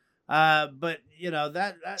 touchdowns. But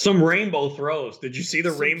that some rainbow throws. Did you see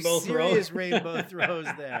the rainbow throws? Serious rainbow throws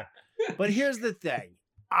there. But here's the thing.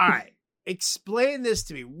 All right, explain this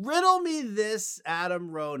to me. Riddle me this, Adam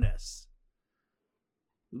Ronis.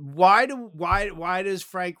 Why does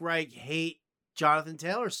Frank Reich hate Jonathan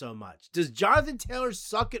Taylor so much? Does Jonathan Taylor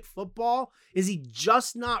suck at football? Is he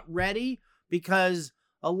just not ready because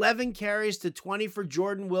 11 carries to 20 for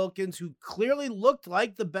Jordan Wilkins, who clearly looked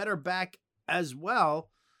like the better back as well.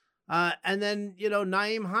 And then,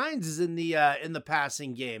 Nyheim Hines is in the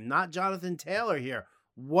passing game, not Jonathan Taylor here.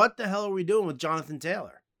 What the hell are we doing with Jonathan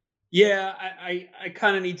Taylor? Yeah, I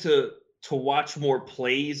kind of need to watch more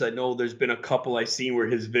plays. I know there's been a couple I've seen where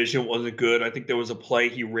his vision wasn't good. I think there was a play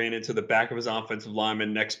he ran into the back of his offensive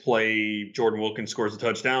lineman. Next play, Jordan Wilkins scores a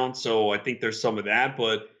touchdown. So I think there's some of that.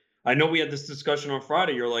 But I know we had this discussion on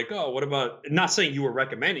Friday. You're like, oh, what about, not saying you were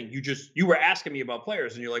recommending, you were asking me about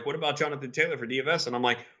players. And you're like, what about Jonathan Taylor for DFS? And I'm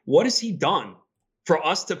like, what has he done for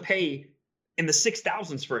us to pay in the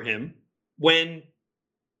 6,000s for him when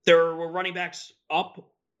there were running backs up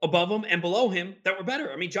above him and below him that were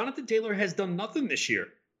better? I mean, Jonathan Taylor has done nothing this year.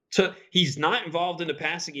 He's not involved in the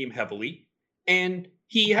passing game heavily, and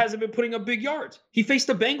he hasn't been putting up big yards. He faced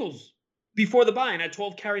the Bengals before the bye and had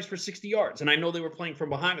 12 carries for 60 yards. And I know they were playing from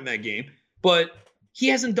behind in that game, but he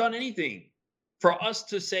hasn't done anything for us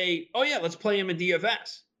to say, oh yeah, let's play him in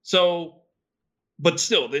DFS. So, but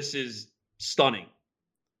still, this is stunning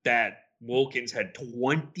that Wilkins had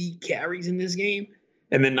 20 carries in this game.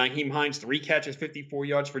 And then Nyheim Hines, 3 catches, 54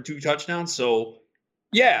 yards for 2 touchdowns. So,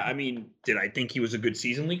 yeah, I mean, did I think he was a good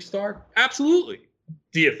season league star? Absolutely.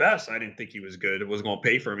 DFS, I didn't think he was good. It wasn't going to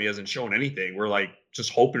pay for him. He hasn't shown anything. We're like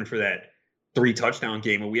just hoping for that 3 touchdown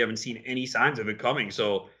game, and we haven't seen any signs of it coming.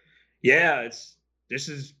 So, yeah, this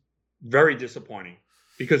is very disappointing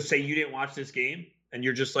because say you didn't watch this game and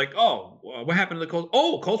you're just like, oh, what happened to the Colts?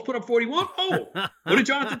 Oh, Colts put up 41. Oh, what did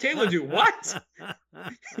Jonathan Taylor do? What?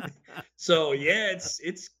 So yeah,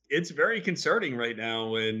 it's very concerning right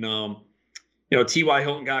now. And T.Y.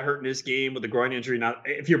 Hilton got hurt in this game with a groin injury. Now,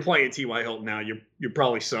 if you're playing T.Y. Hilton now, you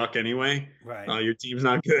probably suck anyway. Right. Your team's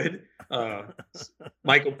not good.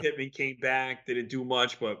 Michael Pittman came back, didn't do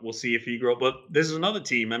much, but we'll see if he grows. But this is another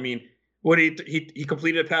team. I mean, what he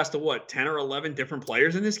completed a pass to what, 10 or 11 different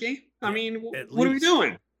players in this game? I mean, what are we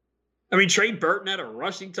doing? I mean, Trey Burton had a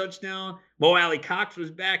rushing touchdown. Mo Alley Cox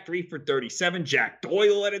was back, 3 for 37. Jack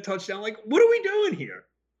Doyle had a touchdown. Like, what are we doing here?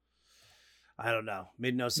 I don't know.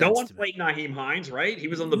 Made no sense. No one played Nyheim Hines, right? He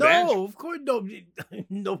was on the bench. No, of course, no.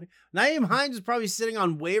 Nyheim Hines is probably sitting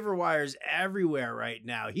on waiver wires everywhere right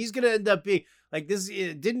now. He's gonna end up being like this.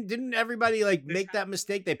 Didn't everybody make that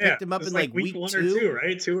mistake? They picked him up in like week 1 2, or 2,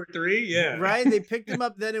 right? 2 or 3, yeah. Right. They picked him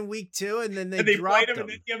up then in week 2, and then they dropped played him. And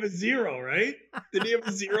then he have a 0, right? Did he have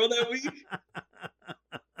a 0 that week?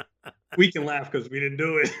 We can laugh because we didn't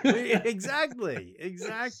do it. Exactly.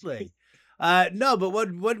 No, but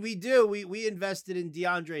what we do, we invested in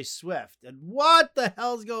DeAndre Swift. And what the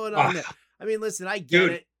hell's going on there? I mean, listen, I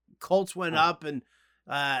get it. Colts went up and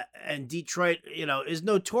Detroit, is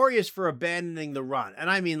notorious for abandoning the run. And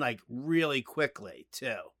I mean like really quickly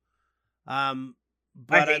too.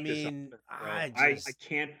 But I mean, I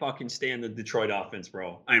can't fucking stand the Detroit offense,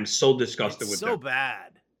 bro. I am so disgusted with them. So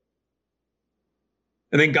bad.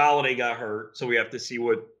 And then Galladay got hurt, so we have to see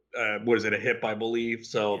what is it, a hip, I believe.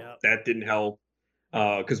 So that didn't help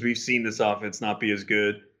because we've seen this offense not be as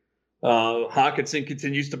good. Hockenson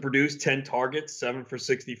continues to produce 10 targets, 7 for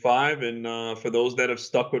 65. And for those that have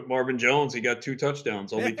stuck with Marvin Jones, he got 2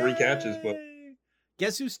 touchdowns, only 3 catches. But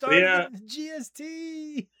guess who started the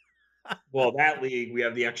GST? Well, that league, we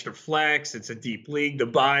have the extra flex. It's a deep league. The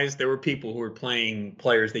buys, there were people who were playing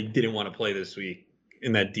players they didn't want to play this week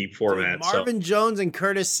in that deep format. Dude, Marvin Jones and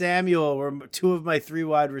Curtis Samuel were 2 of my 3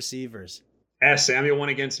 wide receivers. Yeah, Samuel went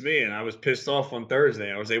against me, and I was pissed off on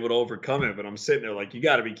Thursday. I was able to overcome it, but I'm sitting there like, you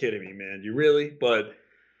got to be kidding me, man. You really? But,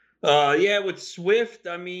 with Swift,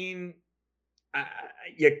 I mean,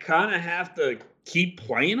 you kind of have to keep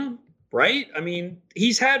playing him, right? I mean,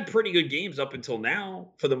 he's had pretty good games up until now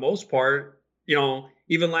for the most part.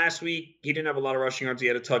 Even last week, he didn't have a lot of rushing yards. He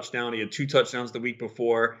had a touchdown. He had 2 touchdowns the week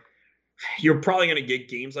before. You're probably going to get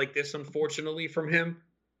games like this, unfortunately, from him.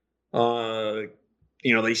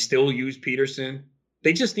 They still use Peterson.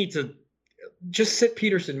 They just need to just sit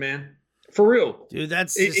Peterson, man. For real. Dude,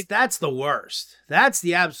 that's the worst. That's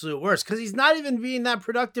the absolute worst because he's not even being that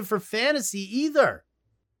productive for fantasy either.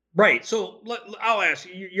 Right. So I'll ask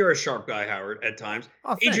you. You're a sharp guy, Howard, at times.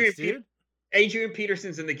 Oh, thanks, dude. Adrian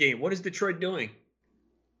Peterson's in the game. What is Detroit doing?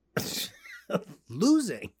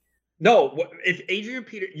 Losing. No, if Adrian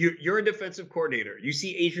Peterson, you're a defensive coordinator. You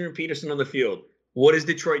see Adrian Peterson on the field. What is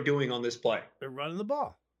Detroit doing on this play? They're running the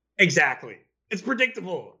ball. Exactly. It's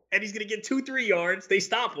predictable. And he's going to get 2-3 yards. They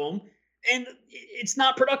stop him. And it's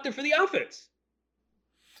not productive for the offense.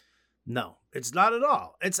 No, it's not at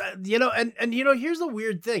all. It's, here's the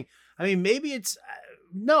weird thing. I mean, maybe it's,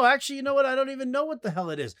 no, actually, you know what? I don't even know what the hell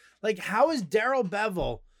it is. Like, how is Darrell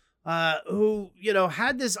Bevell who,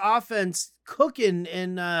 had this offense cooking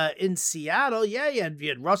in Seattle. Yeah, you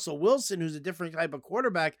had Russell Wilson, who's a different type of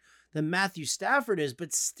quarterback than Matthew Stafford is,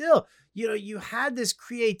 but still, you had this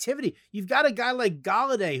creativity. You've got a guy like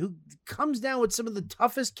Galladay who comes down with some of the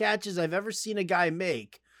toughest catches I've ever seen a guy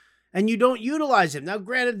make, and you don't utilize him. Now,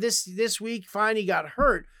 granted, this week, fine, he got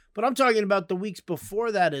hurt, but I'm talking about the weeks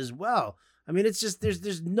before that as well. I mean, it's just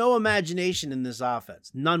there's no imagination in this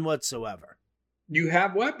offense, none whatsoever. You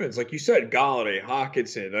have weapons, like you said, Galladay,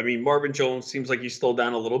 Hockenson. I mean, Marvin Jones seems like he's still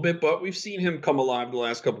down a little bit, but we've seen him come alive the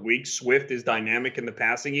last couple of weeks. Swift is dynamic in the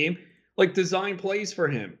passing game. Like, design plays for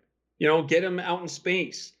him. Get him out in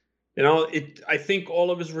space. I think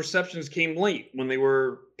all of his receptions came late when they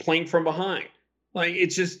were playing from behind. Like,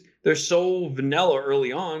 it's just, they're so vanilla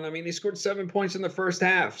early on. I mean, they scored 7 points in the first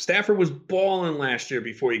half. Stafford was balling last year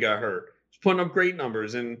before he got hurt. He's putting up great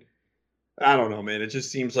numbers, and I don't know, man. It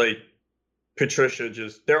just seems like Patricia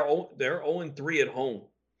they're 0-3 at home.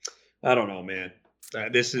 I don't know, man.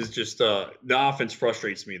 This is just the offense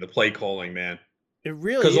frustrates me. The play calling, man. It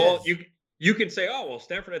really is. Because you can say, oh, well,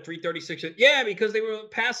 Stanford had 336. Yeah, because they were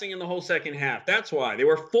passing in the whole second half. That's why. They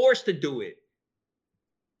were forced to do it.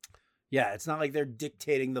 Yeah, it's not like they're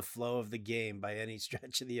dictating the flow of the game by any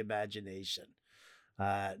stretch of the imagination.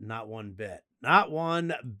 Not one bit. Not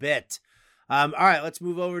one bit. All right, let's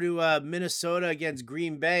move over to Minnesota against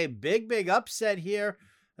Green Bay. Big upset here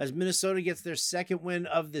as Minnesota gets their second win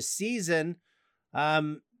of the season.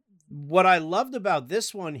 What I loved about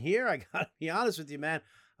this one here, I got to be honest with you, man,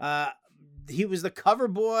 he was the cover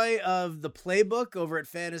boy of the playbook over at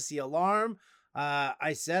Fantasy Alarm.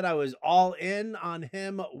 I said I was all in on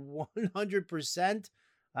him 100%.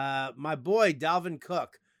 My boy, Dalvin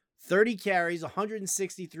Cook, 30 carries,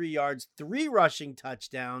 163 yards, 3 rushing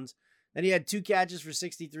touchdowns. Then he had 2 catches for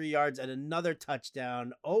 63 yards and another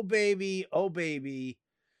touchdown. Oh, baby.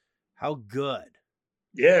 How good.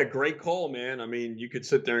 Yeah, great call, man. I mean, you could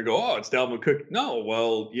sit there and go, oh, it's Dalvin Cook. No,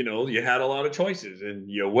 well, you had a lot of choices, and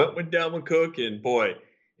you went with Dalvin Cook, and boy,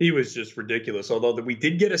 he was just ridiculous. Although we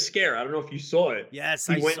did get a scare. I don't know if you saw it. Yes,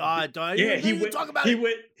 I saw it.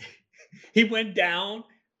 He went down,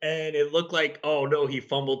 and it looked like, oh, no, he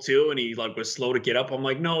fumbled too, and he was slow to get up. I'm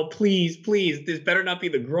like, no, please, this better not be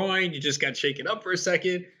the groin. You just got shaken up for a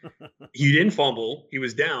second. He didn't fumble. He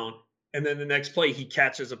was down. And then the next play, he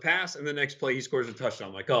catches a pass, and the next play, he scores a touchdown.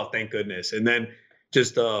 I'm like, oh, thank goodness. And then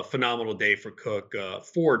just a phenomenal day for Cook,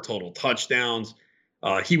 4 total touchdowns.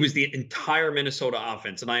 He was the entire Minnesota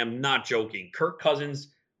offense, and I am not joking. Kirk Cousins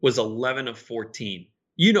was 11 of 14.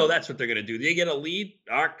 That's what they're going to do. They get a lead.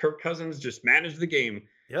 Kirk Cousins just managed the game.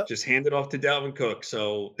 Yep. Just hand it off to Dalvin Cook.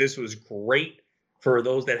 So this was great for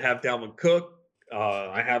those that have Dalvin Cook.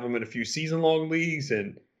 I have him in a few season-long leagues,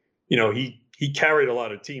 and, he carried a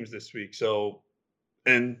lot of teams this week. So,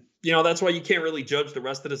 and, that's why you can't really judge the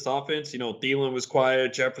rest of this offense. Thielen was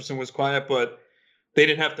quiet, Jefferson was quiet, but they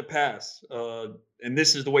didn't have to pass. And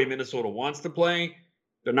this is the way Minnesota wants to play.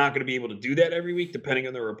 They're not going to be able to do that every week, depending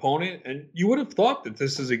on their opponent. And you would have thought that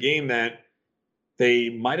this is a game that they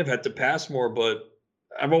might have had to pass more, but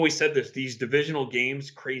I've always said this, these divisional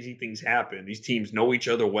games, crazy things happen. These teams know each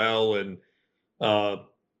other well. And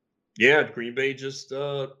Green Bay just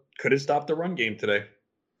couldn't stop the run game today.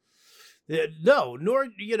 No, nor,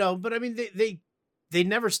 but I mean, they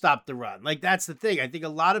never stopped the run. Like, that's the thing. I think a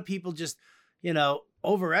lot of people just,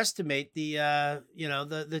 overestimate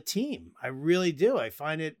the team. I really do. I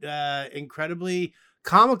find it incredibly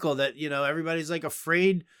comical that, everybody's like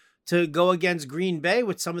afraid to go against Green Bay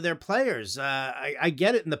with some of their players. I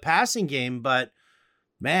get it in the passing game, but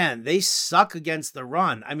man, they suck against the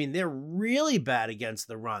run. I mean, they're really bad against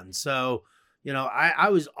the run. So, I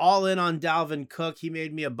was all in on Dalvin Cook. He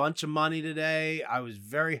made me a bunch of money today. I was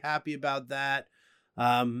very happy about that.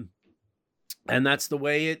 And that's the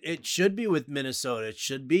way it should be with Minnesota. It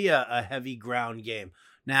should be a heavy ground game.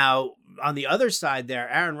 Now, on the other side there,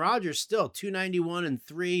 Aaron Rodgers still 291 and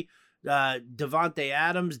 3. Devontae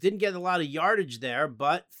Adams didn't get a lot of yardage there,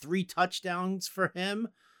 but 3 touchdowns for him.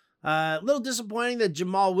 A little disappointing that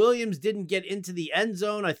Jamal Williams didn't get into the end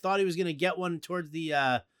zone. I thought he was going to get one towards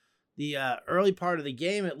the early part of the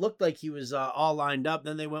game. It looked like he was all lined up.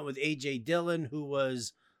 Then they went with A.J. Dillon, who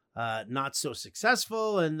was not so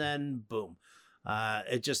successful, and then boom.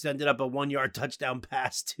 It just ended up a 1-yard touchdown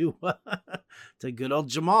pass to good old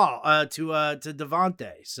Jamal, to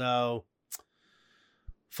Devontae. So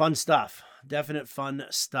fun stuff. Definite fun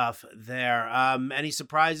stuff there. Any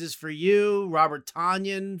surprises for you? Robert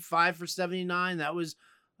Tonyan, 5 for 79. That was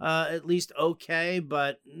at least okay,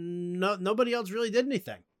 but nobody else really did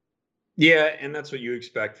anything. Yeah, and that's what you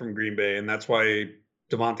expect from Green Bay, and that's why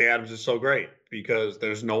Devontae Adams is so great because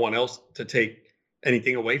there's no one else to take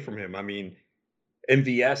anything away from him. I mean,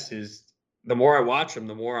 MVS is, the more I watch him,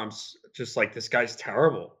 the more I'm just like, this guy's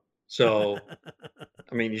terrible. So,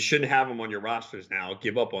 I mean, you shouldn't have him on your rosters now.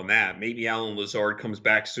 Give up on that. Maybe Alan Lazard comes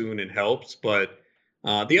back soon and helps. But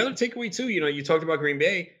the other takeaway, too, you talked about Green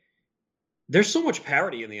Bay. There's so much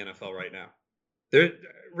parity in the NFL right now. There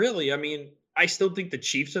really, I mean, I still think the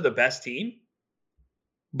Chiefs are the best team.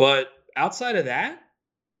 But outside of that,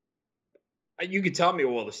 you could tell me,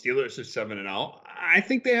 well, the Steelers are 7-0. I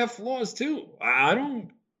think they have flaws, too. I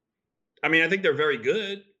think they're very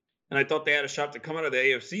good. And I thought they had a shot to come out of the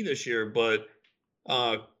AFC this year, but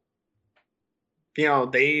I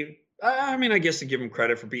guess to give them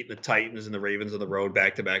credit for beating the Titans and the Ravens on the road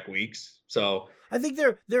back-to-back weeks. So I think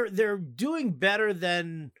they're doing better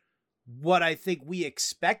than what I think we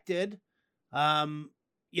expected. I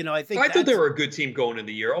thought they were a good team going into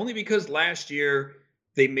the year, only because last year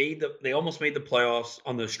they almost made the playoffs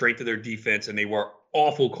on the strength of their defense, and they were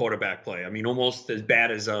awful quarterback play. I mean, almost as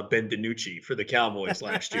bad as Ben DiNucci for the Cowboys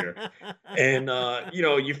last year. And,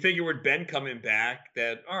 you figure with Ben coming back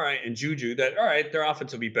that, all right, and Juju, that, all right, their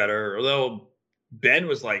offense will be better. Although Ben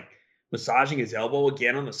was like massaging his elbow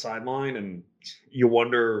again on the sideline, and you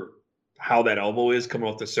wonder how that elbow is coming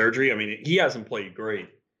off the surgery. I mean, he hasn't played great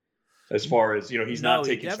as far as, he's not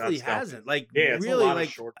taking shots. He definitely hasn't. Like, yeah, it's really, a lot of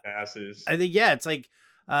short passes. I think, it's like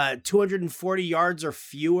 240 yards or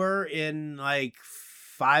fewer in like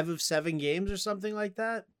 5 of 7 games or something like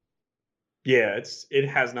that. Yeah, it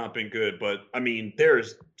has not been good, but I mean, there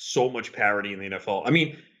is so much parity in the NFL. I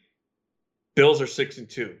mean, Bills are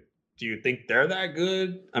 6-2. Do you think they're that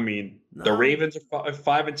good? I mean, no. The Ravens are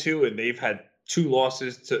 5-2, and they've had 2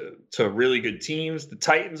 losses to really good teams. The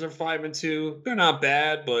Titans are 5-2. They're not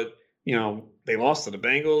bad, but they lost to the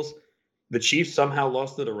Bengals. The Chiefs somehow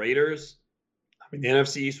lost to the Raiders. I mean, the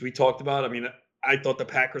NFC East we talked about. I mean, I thought the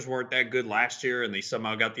Packers weren't that good last year, and they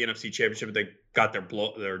somehow got the NFC Championship, but they got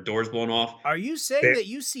their doors blown off. Are you saying that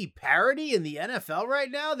you see parity in the NFL right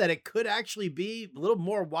now, that it could actually be a little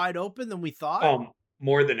more wide open than we thought?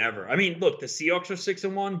 More than ever. I mean, look, the Seahawks are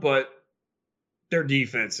 6-1, but their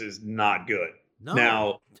defense is not good. No,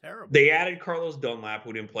 now, terrible. They added Carlos Dunlap,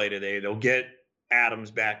 who didn't play today. They'll get Adams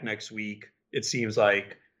back next week. It seems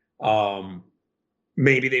like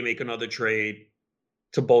maybe they make another trade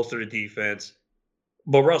to bolster the defense.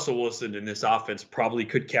 But Russell Wilson in this offense probably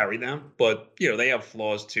could carry them. But, they have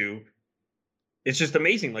flaws too. It's just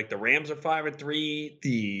amazing. Like, the Rams are 5-3.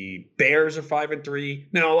 The Bears are 5-3.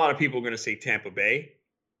 Now, a lot of people are going to say Tampa Bay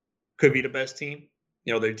could be the best team.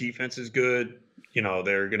 Their defense is good.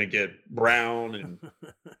 They're going to get Brown. And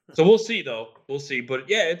so we'll see, though. We'll see. But,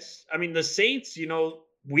 yeah, the Saints,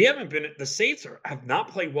 the Saints have not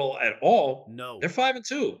played well at all. No. They're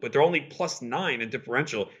 5-2, but they're only +9 in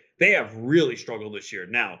differential. They have really struggled this year.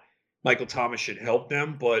 Now, Michael Thomas should help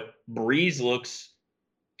them, but Breeze looks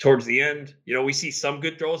towards the end. We see some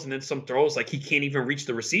good throws and then some throws like he can't even reach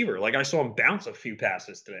the receiver. Like, I saw him bounce a few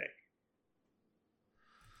passes today.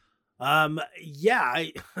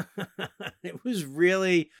 It was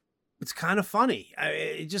really, it's kind of funny.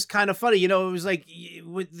 It's just kind of funny. It was like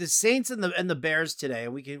with the Saints and the Bears today,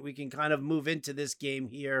 and we can kind of move into this game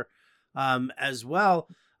here as well.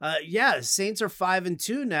 Saints are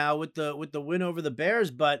 5-2 now with the win over the Bears,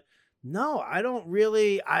 but no, I don't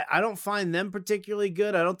really, I don't find them particularly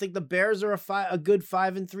good. I don't think the Bears are a good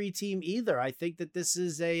 5-3 team either. I think that this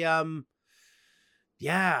is man.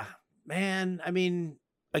 I mean,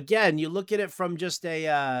 again, you look at it from just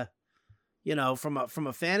a, from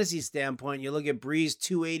a fantasy standpoint, you look at Breeze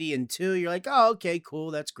 280-2, you're like, oh, okay, cool.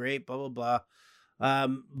 That's great. Blah, blah, blah.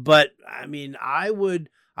 But I mean,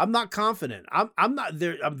 I'm not confident. I'm not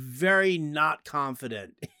there. I'm very not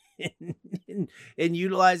confident in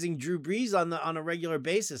utilizing Drew Brees on a regular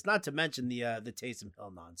basis. Not to mention the Taysom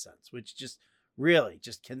Hill nonsense, which just really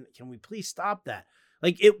can we please stop that?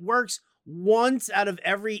 Like, it works once out of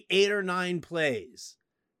every 8 or 9 plays.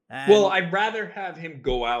 Well, I'd rather have him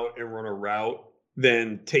go out and run a route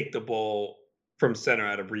than take the ball from center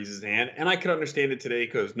out of Breeze's hand. And I could understand it today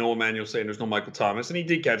because no Emmanuel Sanders, no Michael Thomas, and he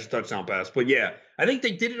did catch a touchdown pass. But yeah, I think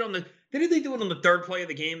they did it didn't they do it on the 3rd play of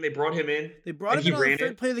the game? They brought him in. They brought him in on the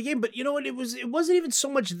 3rd play of the game. But you know what? It wasn't even so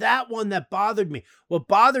much that one that bothered me. What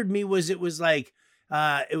bothered me was it was like,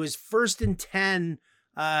 it was 1st and 10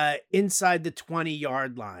 inside the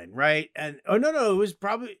 20-yard line, right? And it was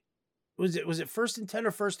probably, was it 1st and 10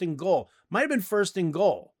 or 1st and goal? Might have been 1st and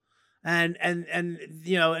goal. And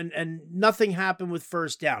nothing happened with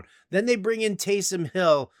 1st down. Then they bring in Taysom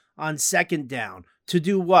Hill on 2nd down to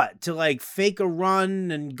do what? To like fake a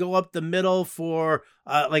run and go up the middle for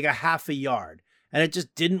like a half a yard. and it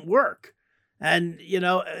just didn't work. And,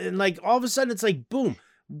 and like all of a sudden it's like, boom.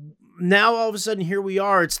 Now all of a sudden here we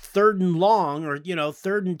are, it's 3rd and long, or,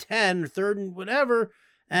 3rd and 10 or 3rd and whatever.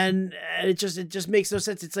 And it just makes no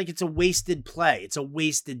sense. It's like it's a wasted play. It's a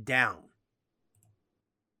wasted down.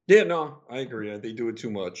 Yeah, no, I agree. They do it too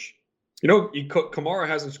much. Kamara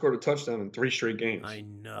hasn't scored a touchdown in 3 straight games. I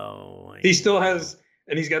know. He still has,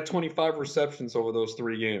 and he's got 25 receptions over those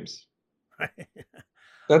 3 games.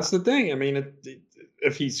 That's the thing. I mean,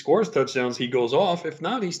 if he scores touchdowns, he goes off. If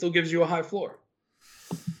not, he still gives you a high floor.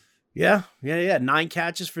 Yeah. 9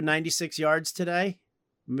 catches for 96 yards today.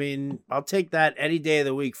 I mean, I'll take that any day of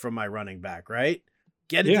the week from my running back, right?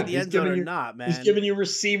 Get into the end zone or not, man. He's giving you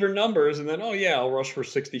receiver numbers, and then, I'll rush for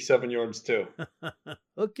 67 yards too.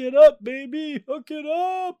 Hook it up, baby. Hook it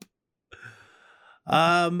up.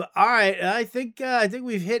 All right. I think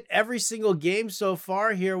we've hit every single game so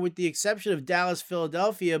far here, with the exception of Dallas,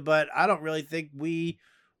 Philadelphia, but I don't really think we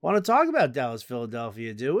want to talk about Dallas,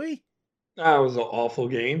 Philadelphia, do we? That was an awful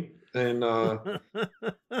game. And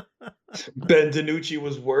Ben DiNucci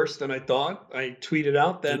was worse than I thought. I tweeted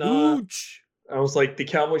out that I was like, the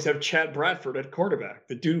Cowboys have Chad Bradford at quarterback.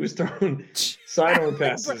 The dude was throwing sidearm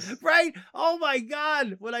passes. Right? Oh my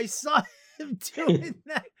God. When I saw him doing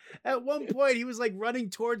that, at one point he was like running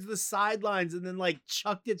towards the sidelines and then like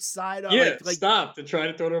chucked it side on. Yeah, stopped and tried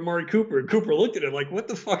to throw to Amari Cooper. And Cooper looked at him like, what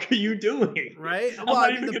the fuck are you doing? Right? I'm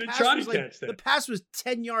not even going to try to catch that. The pass was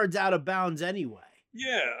 10 yards out of bounds anyway.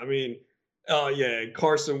 Yeah, I mean,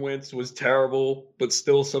 Carson Wentz was terrible, but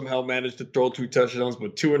still somehow managed to throw 2 touchdowns,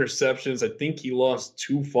 but 2 interceptions. I think he lost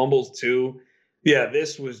 2 fumbles too. Yeah,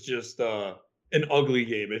 this was just an ugly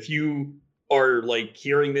game. If you are like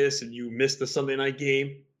hearing this and you missed the Sunday night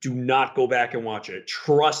game, do not go back and watch it.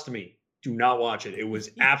 Trust me, do not watch it. It was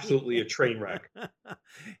absolutely a train wreck.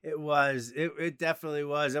 It was. It definitely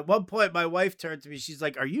was. At one point, my wife turned to me. She's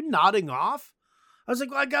like, "Are you nodding off?" I was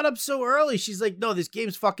like, well, I got up so early. She's like, no, this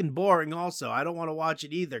game's fucking boring also. I don't want to watch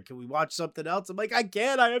it either. Can we watch something else? I'm like, I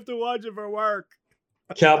can't. I have to watch it for work.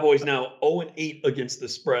 Cowboys now 0-8 against the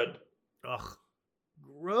spread. Ugh.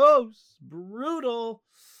 Gross. Brutal.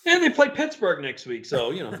 And they play Pittsburgh next week,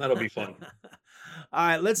 so, that'll be fun. All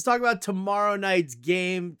right, let's talk about tomorrow night's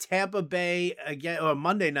game. Tampa Bay again, or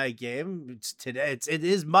Monday night game. It's today. It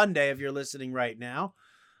is Monday if you're listening right now.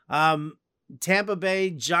 Tampa Bay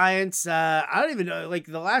Giants. I don't even know. Like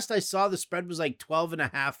the last I saw, the spread was like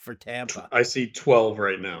 12.5 for Tampa. I see 12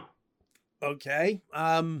 right now. Okay.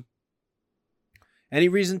 Any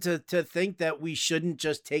reason to think that we shouldn't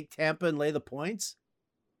just take Tampa and lay the points?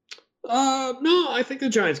 No, I think the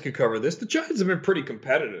Giants could cover this. The Giants have been pretty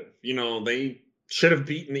competitive. They should have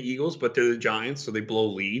beaten the Eagles, but they're the Giants, so they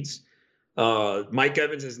blow leads. Mike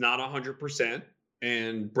Evans is not 100%,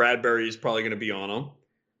 and Bradbury is probably going to be on him.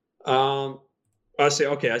 I see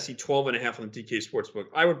 12.5 on the DK Sportsbook.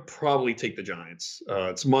 I would probably take the Giants.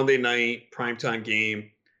 It's Monday night, primetime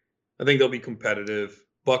game. I think they'll be competitive.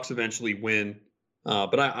 Bucks eventually win.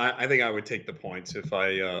 But I think I would take the points if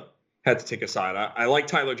I had to take a side. I like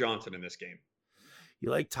Tyler Johnson in this game.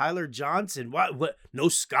 You like Tyler Johnson? What? No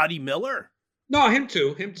Scotty Miller? No, him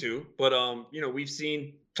too. But, we've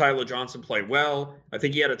seen Tyler Johnson play well. I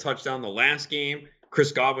think he had a touchdown the last game.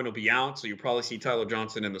 Chris Godwin will be out, so you'll probably see Tyler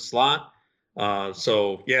Johnson in the slot.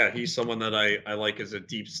 He's someone that I like as a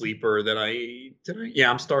deep sleeper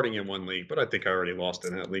I'm starting in one league, but I think I already lost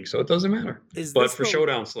in that league, so it doesn't matter. But for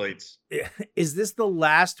showdown slates. Is this the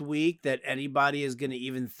last week that anybody is going to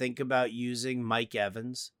even think about using Mike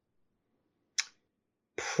Evans?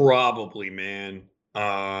 Probably, man.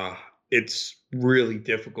 It's really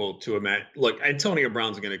difficult to imagine. Look, Antonio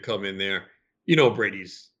Brown's going to come in there.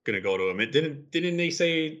 Brady's going to go to him. Didn't they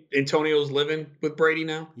say Antonio's living with Brady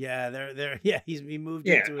now? Yeah, they're he moved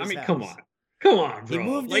into his house. Come on, bro. He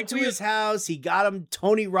moved into his house. He got him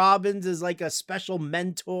Tony Robbins as like a special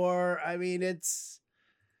mentor. I mean, it's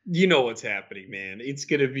what's happening, man. It's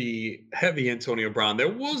going to be heavy Antonio Brown.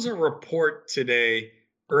 There was a report today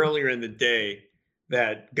earlier in the day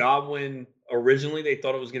that Godwin, originally they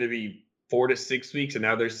thought it was going to be 4 to 6 weeks, and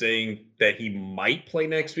now they're saying that he might play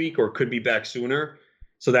next week or could be back sooner.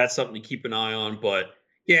 So that's something to keep an eye on. But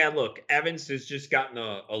yeah, look, Evans has just gotten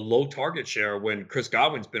a low target share when Chris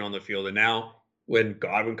Godwin's been on the field. And now when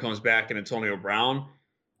Godwin comes back and Antonio Brown,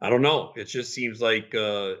 I don't know. It just seems like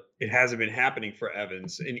it hasn't been happening for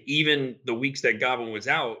Evans. And even the weeks that Godwin was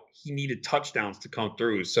out, he needed touchdowns to come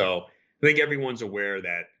through. So I think everyone's aware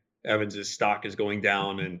that Evans' stock is going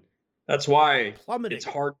down. And that's why it's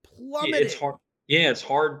hard. It's hard. Yeah, it's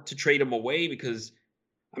hard to trade him away because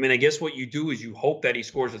I guess what you do is you hope that he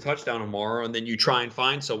scores a touchdown tomorrow, and then you try and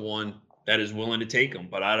find someone that is willing to take him.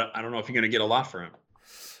 But I don't know if you're going to get a lot for him.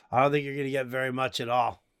 I don't think you're going to get very much at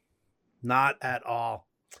all. Not at all.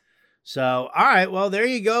 So, all right. Well, there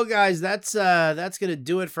you go, guys. That's going to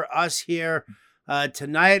do it for us here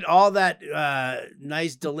tonight. All that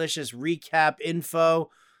nice, delicious recap info.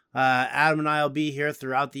 Adam and I will be here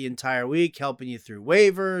throughout the entire week, helping you through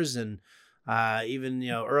waivers and even,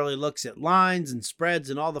 early looks at lines and spreads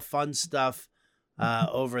and all the fun stuff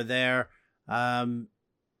over there.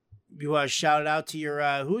 You want to shout it out to your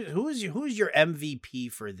who's your MVP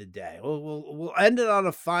for the day? We'll end it on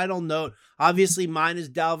a final note. Obviously, mine is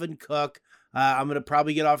Dalvin Cook. I'm gonna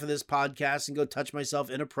probably get off of this podcast and go touch myself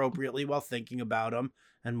inappropriately while thinking about him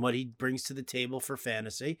and what he brings to the table for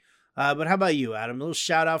fantasy. But how about you, Adam? A little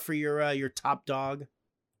shout out for your top dog.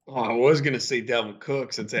 Oh, I was going to say Dalvin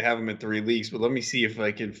Cook since I have him in 3 leagues, but let me see if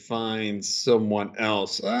I can find someone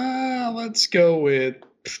else. Let's go with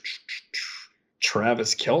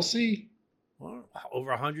Travis Kelce. Well, over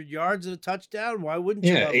 100 yards and a touchdown. Why wouldn't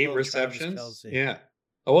you? Yeah, 8 receptions. Yeah.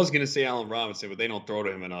 I was going to say Allen Robinson, but they don't throw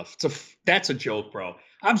to him enough. That's a joke, bro.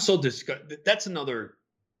 I'm so disgusted. That's another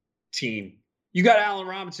team. You got Allen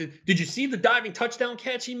Robinson. Did you see the diving touchdown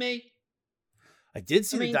catch he made? I did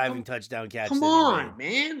see the diving touchdown catch. Come on,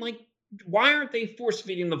 man. Like, why aren't they force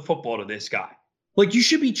feeding the football to this guy? Like, you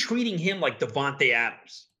should be treating him like Devontae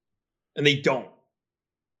Adams. And they don't.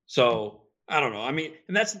 So, I don't know. I mean,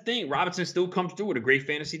 and that's the thing. Robinson still comes through with a great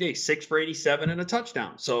fantasy day. 6 for 87 and a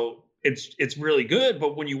touchdown. So, it's really good.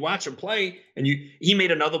 But when you watch him play, and he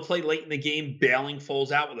made another play late in the game, bailing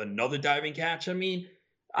Foles out with another diving catch. I mean,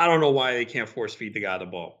 I don't know why they can't force feed the guy the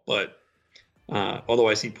ball. But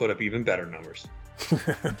otherwise, he put up even better numbers.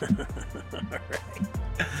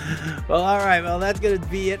 All right. Well, that's going to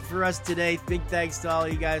be it for us today. Big thanks to all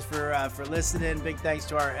you guys for listening. Big thanks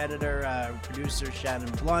to our editor, producer, Shannon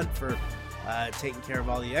Blunt, for taking care of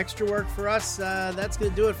all the extra work for us. That's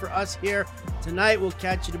going to do it for us here tonight. We'll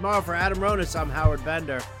catch you tomorrow. For Adam Ronis, I'm Howard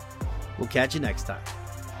Bender. We'll catch you next time.